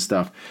voices and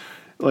stuff.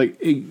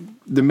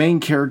 the main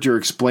character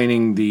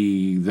explaining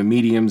the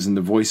mediums and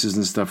the voices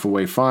and stuff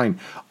away fine.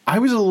 I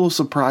was a little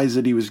surprised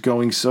that he was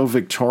going so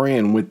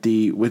Victorian with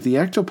the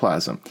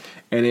ectoplasm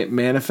and it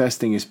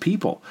manifesting as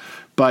people.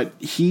 But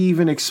he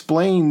even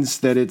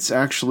explains that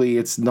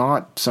it's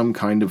not some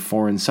kind of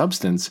foreign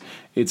substance.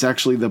 It's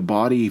actually the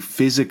body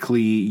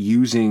physically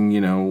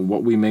using,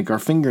 what we make our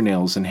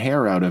fingernails and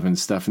hair out of and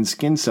stuff and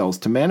skin cells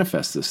to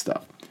manifest this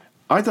stuff.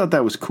 I thought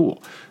that was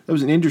cool. That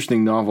was an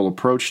interesting novel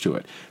approach to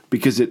it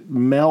because it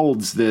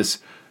melds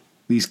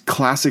these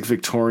classic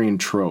Victorian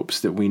tropes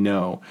that we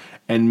know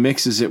and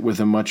mixes it with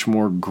a much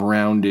more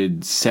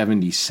grounded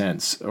 70s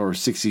sense or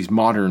 60s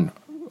modern,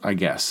 I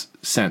guess,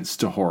 sense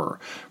to horror,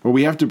 where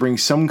we have to bring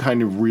some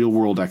kind of real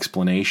world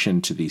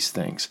explanation to these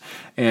things,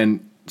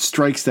 and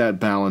strikes that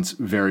balance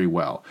very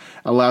well,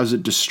 allows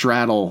it to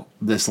straddle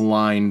this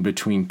line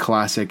between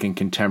classic and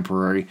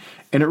contemporary,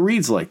 and it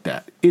reads like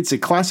that. It's a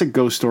classic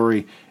ghost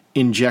story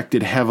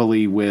injected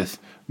heavily with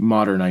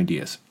modern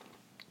ideas.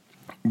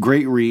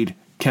 Great read,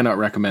 cannot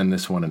recommend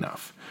this one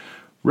enough.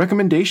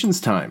 Recommendations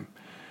time.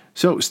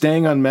 So,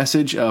 staying on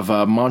message of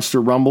monster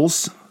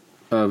rumbles,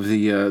 of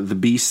the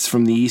beasts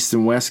from the east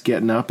and west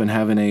getting up and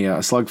having a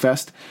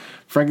slugfest.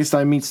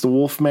 Frankenstein Meets the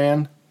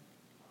Wolfman.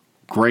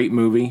 Great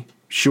movie.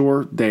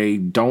 Sure, they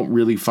don't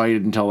really fight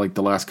it until like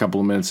the last couple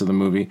of minutes of the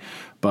movie,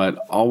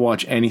 but I'll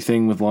watch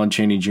anything with Lon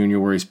Chaney Jr.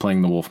 where he's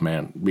playing the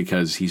Wolfman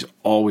because he's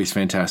always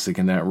fantastic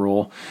in that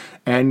role.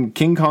 And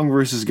King Kong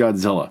vs.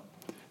 Godzilla.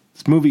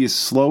 This movie is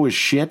slow as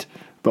shit,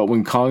 but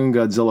when Kong and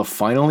Godzilla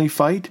finally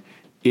fight,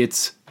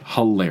 it's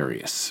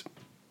hilarious.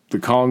 The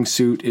Kong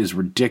suit is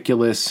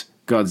ridiculous.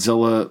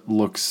 Godzilla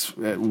looks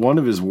at one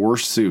of his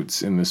worst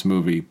suits in this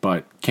movie,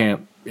 but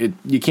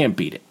you can't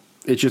beat it.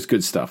 It's just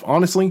good stuff.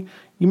 Honestly,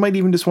 you might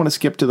even just want to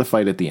skip to the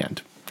fight at the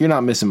end. You're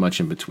not missing much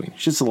in between.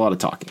 It's just a lot of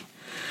talking.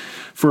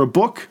 For a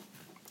book,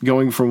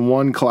 going from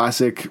one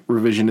classic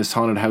revisionist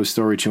haunted house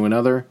story to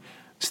another,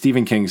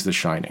 Stephen King's The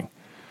Shining.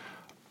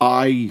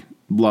 I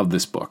love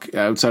this book.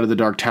 Outside of The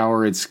Dark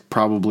Tower, it's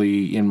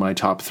probably in my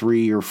top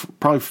 3 or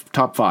probably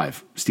top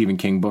 5 Stephen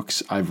King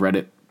books. I've read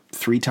it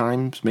 3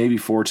 times, maybe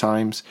 4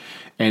 times,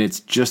 and it's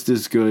just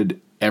as good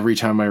every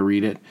time I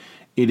read it.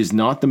 It is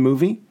not the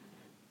movie.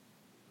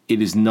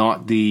 It is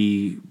not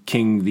the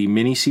King, the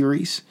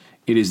miniseries.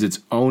 It is its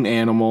own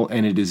animal,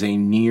 and it is a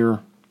near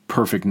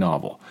perfect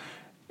novel.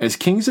 As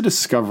King's a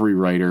discovery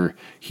writer,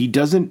 he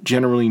doesn't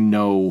generally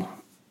know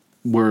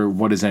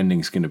what his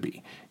ending's going to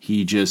be.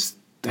 He just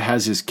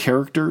has his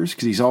characters,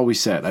 because he's always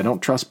said, I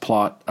don't trust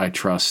plot, I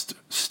trust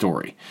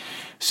story.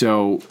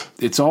 So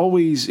it's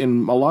always,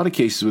 in a lot of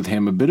cases with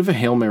him, a bit of a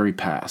Hail Mary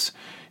pass.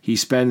 He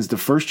spends the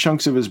first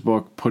chunks of his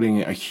book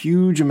putting a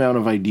huge amount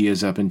of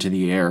ideas up into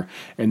the air,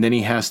 and then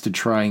he has to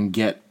try and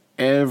get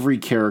every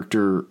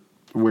character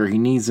where he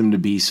needs them to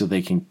be so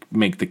they can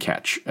make the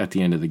catch at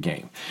the end of the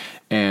game.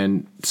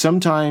 And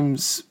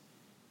sometimes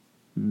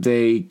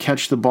they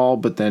catch the ball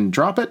but then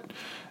drop it.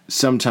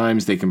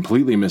 Sometimes they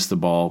completely miss the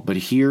ball. But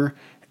here,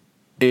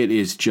 it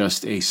is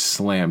just a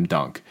slam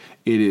dunk.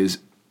 It is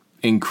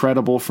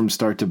incredible from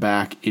start to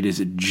back. It is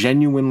a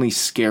genuinely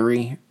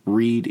scary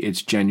read.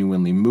 It's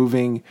genuinely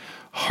moving,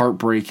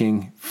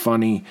 heartbreaking,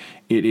 funny.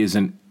 It is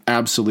an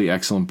absolutely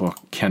excellent book.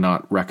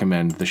 Cannot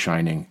recommend The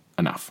Shining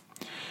enough.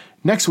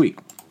 Next week's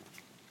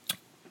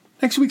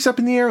up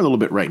in the air a little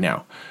bit right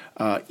now.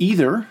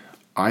 Either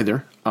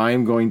I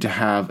am going to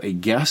have a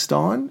guest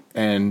on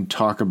and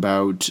talk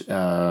about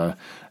a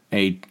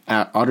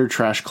utter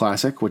trash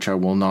classic, which I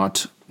will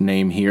not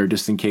name here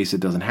just in case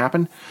it doesn't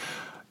happen.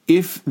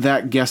 If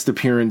that guest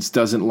appearance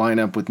doesn't line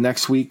up with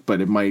next week,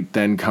 but it might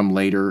then come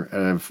later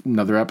of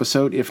another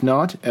episode. If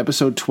not,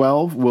 episode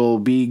 12 will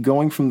be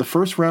going from the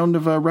first round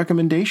of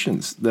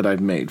recommendations that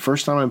I've made.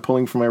 First time I'm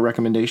pulling from my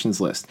recommendations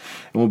list.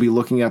 And we'll be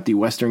looking at the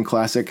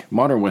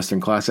modern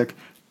Western classic,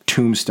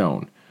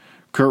 Tombstone.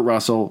 Kurt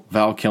Russell,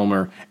 Val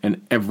Kilmer,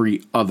 and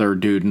every other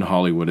dude in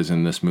Hollywood is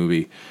in this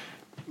movie.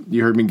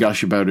 You heard me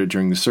gush about it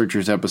during the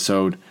Searchers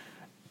episode.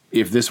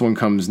 If this one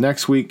comes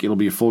next week, it'll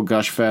be a full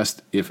gush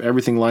fest. If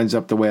everything lines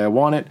up the way I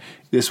want it,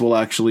 this will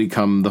actually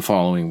come the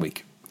following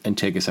week and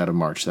take us out of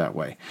March that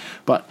way.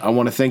 But I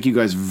want to thank you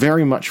guys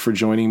very much for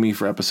joining me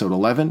for episode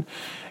 11.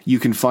 You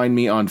can find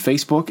me on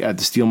Facebook at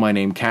the Steal My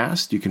Name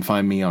Cast. You can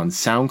find me on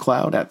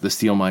SoundCloud at the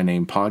Steal My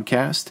Name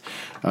Podcast.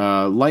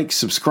 Like,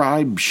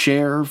 subscribe,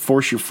 share,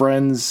 force your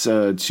friends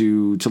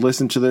to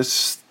listen to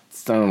this.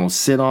 I don't know,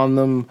 sit on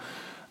them.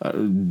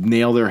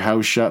 Nail their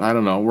house shut. I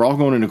don't know. We're all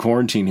going into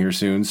quarantine here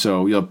soon,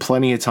 so you'll have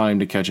plenty of time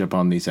to catch up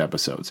on these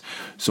episodes.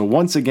 So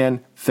once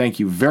again, thank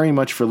you very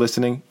much for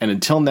listening. And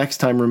until next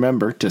time,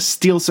 remember to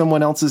steal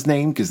someone else's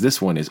name because this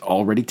one is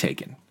already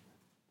taken.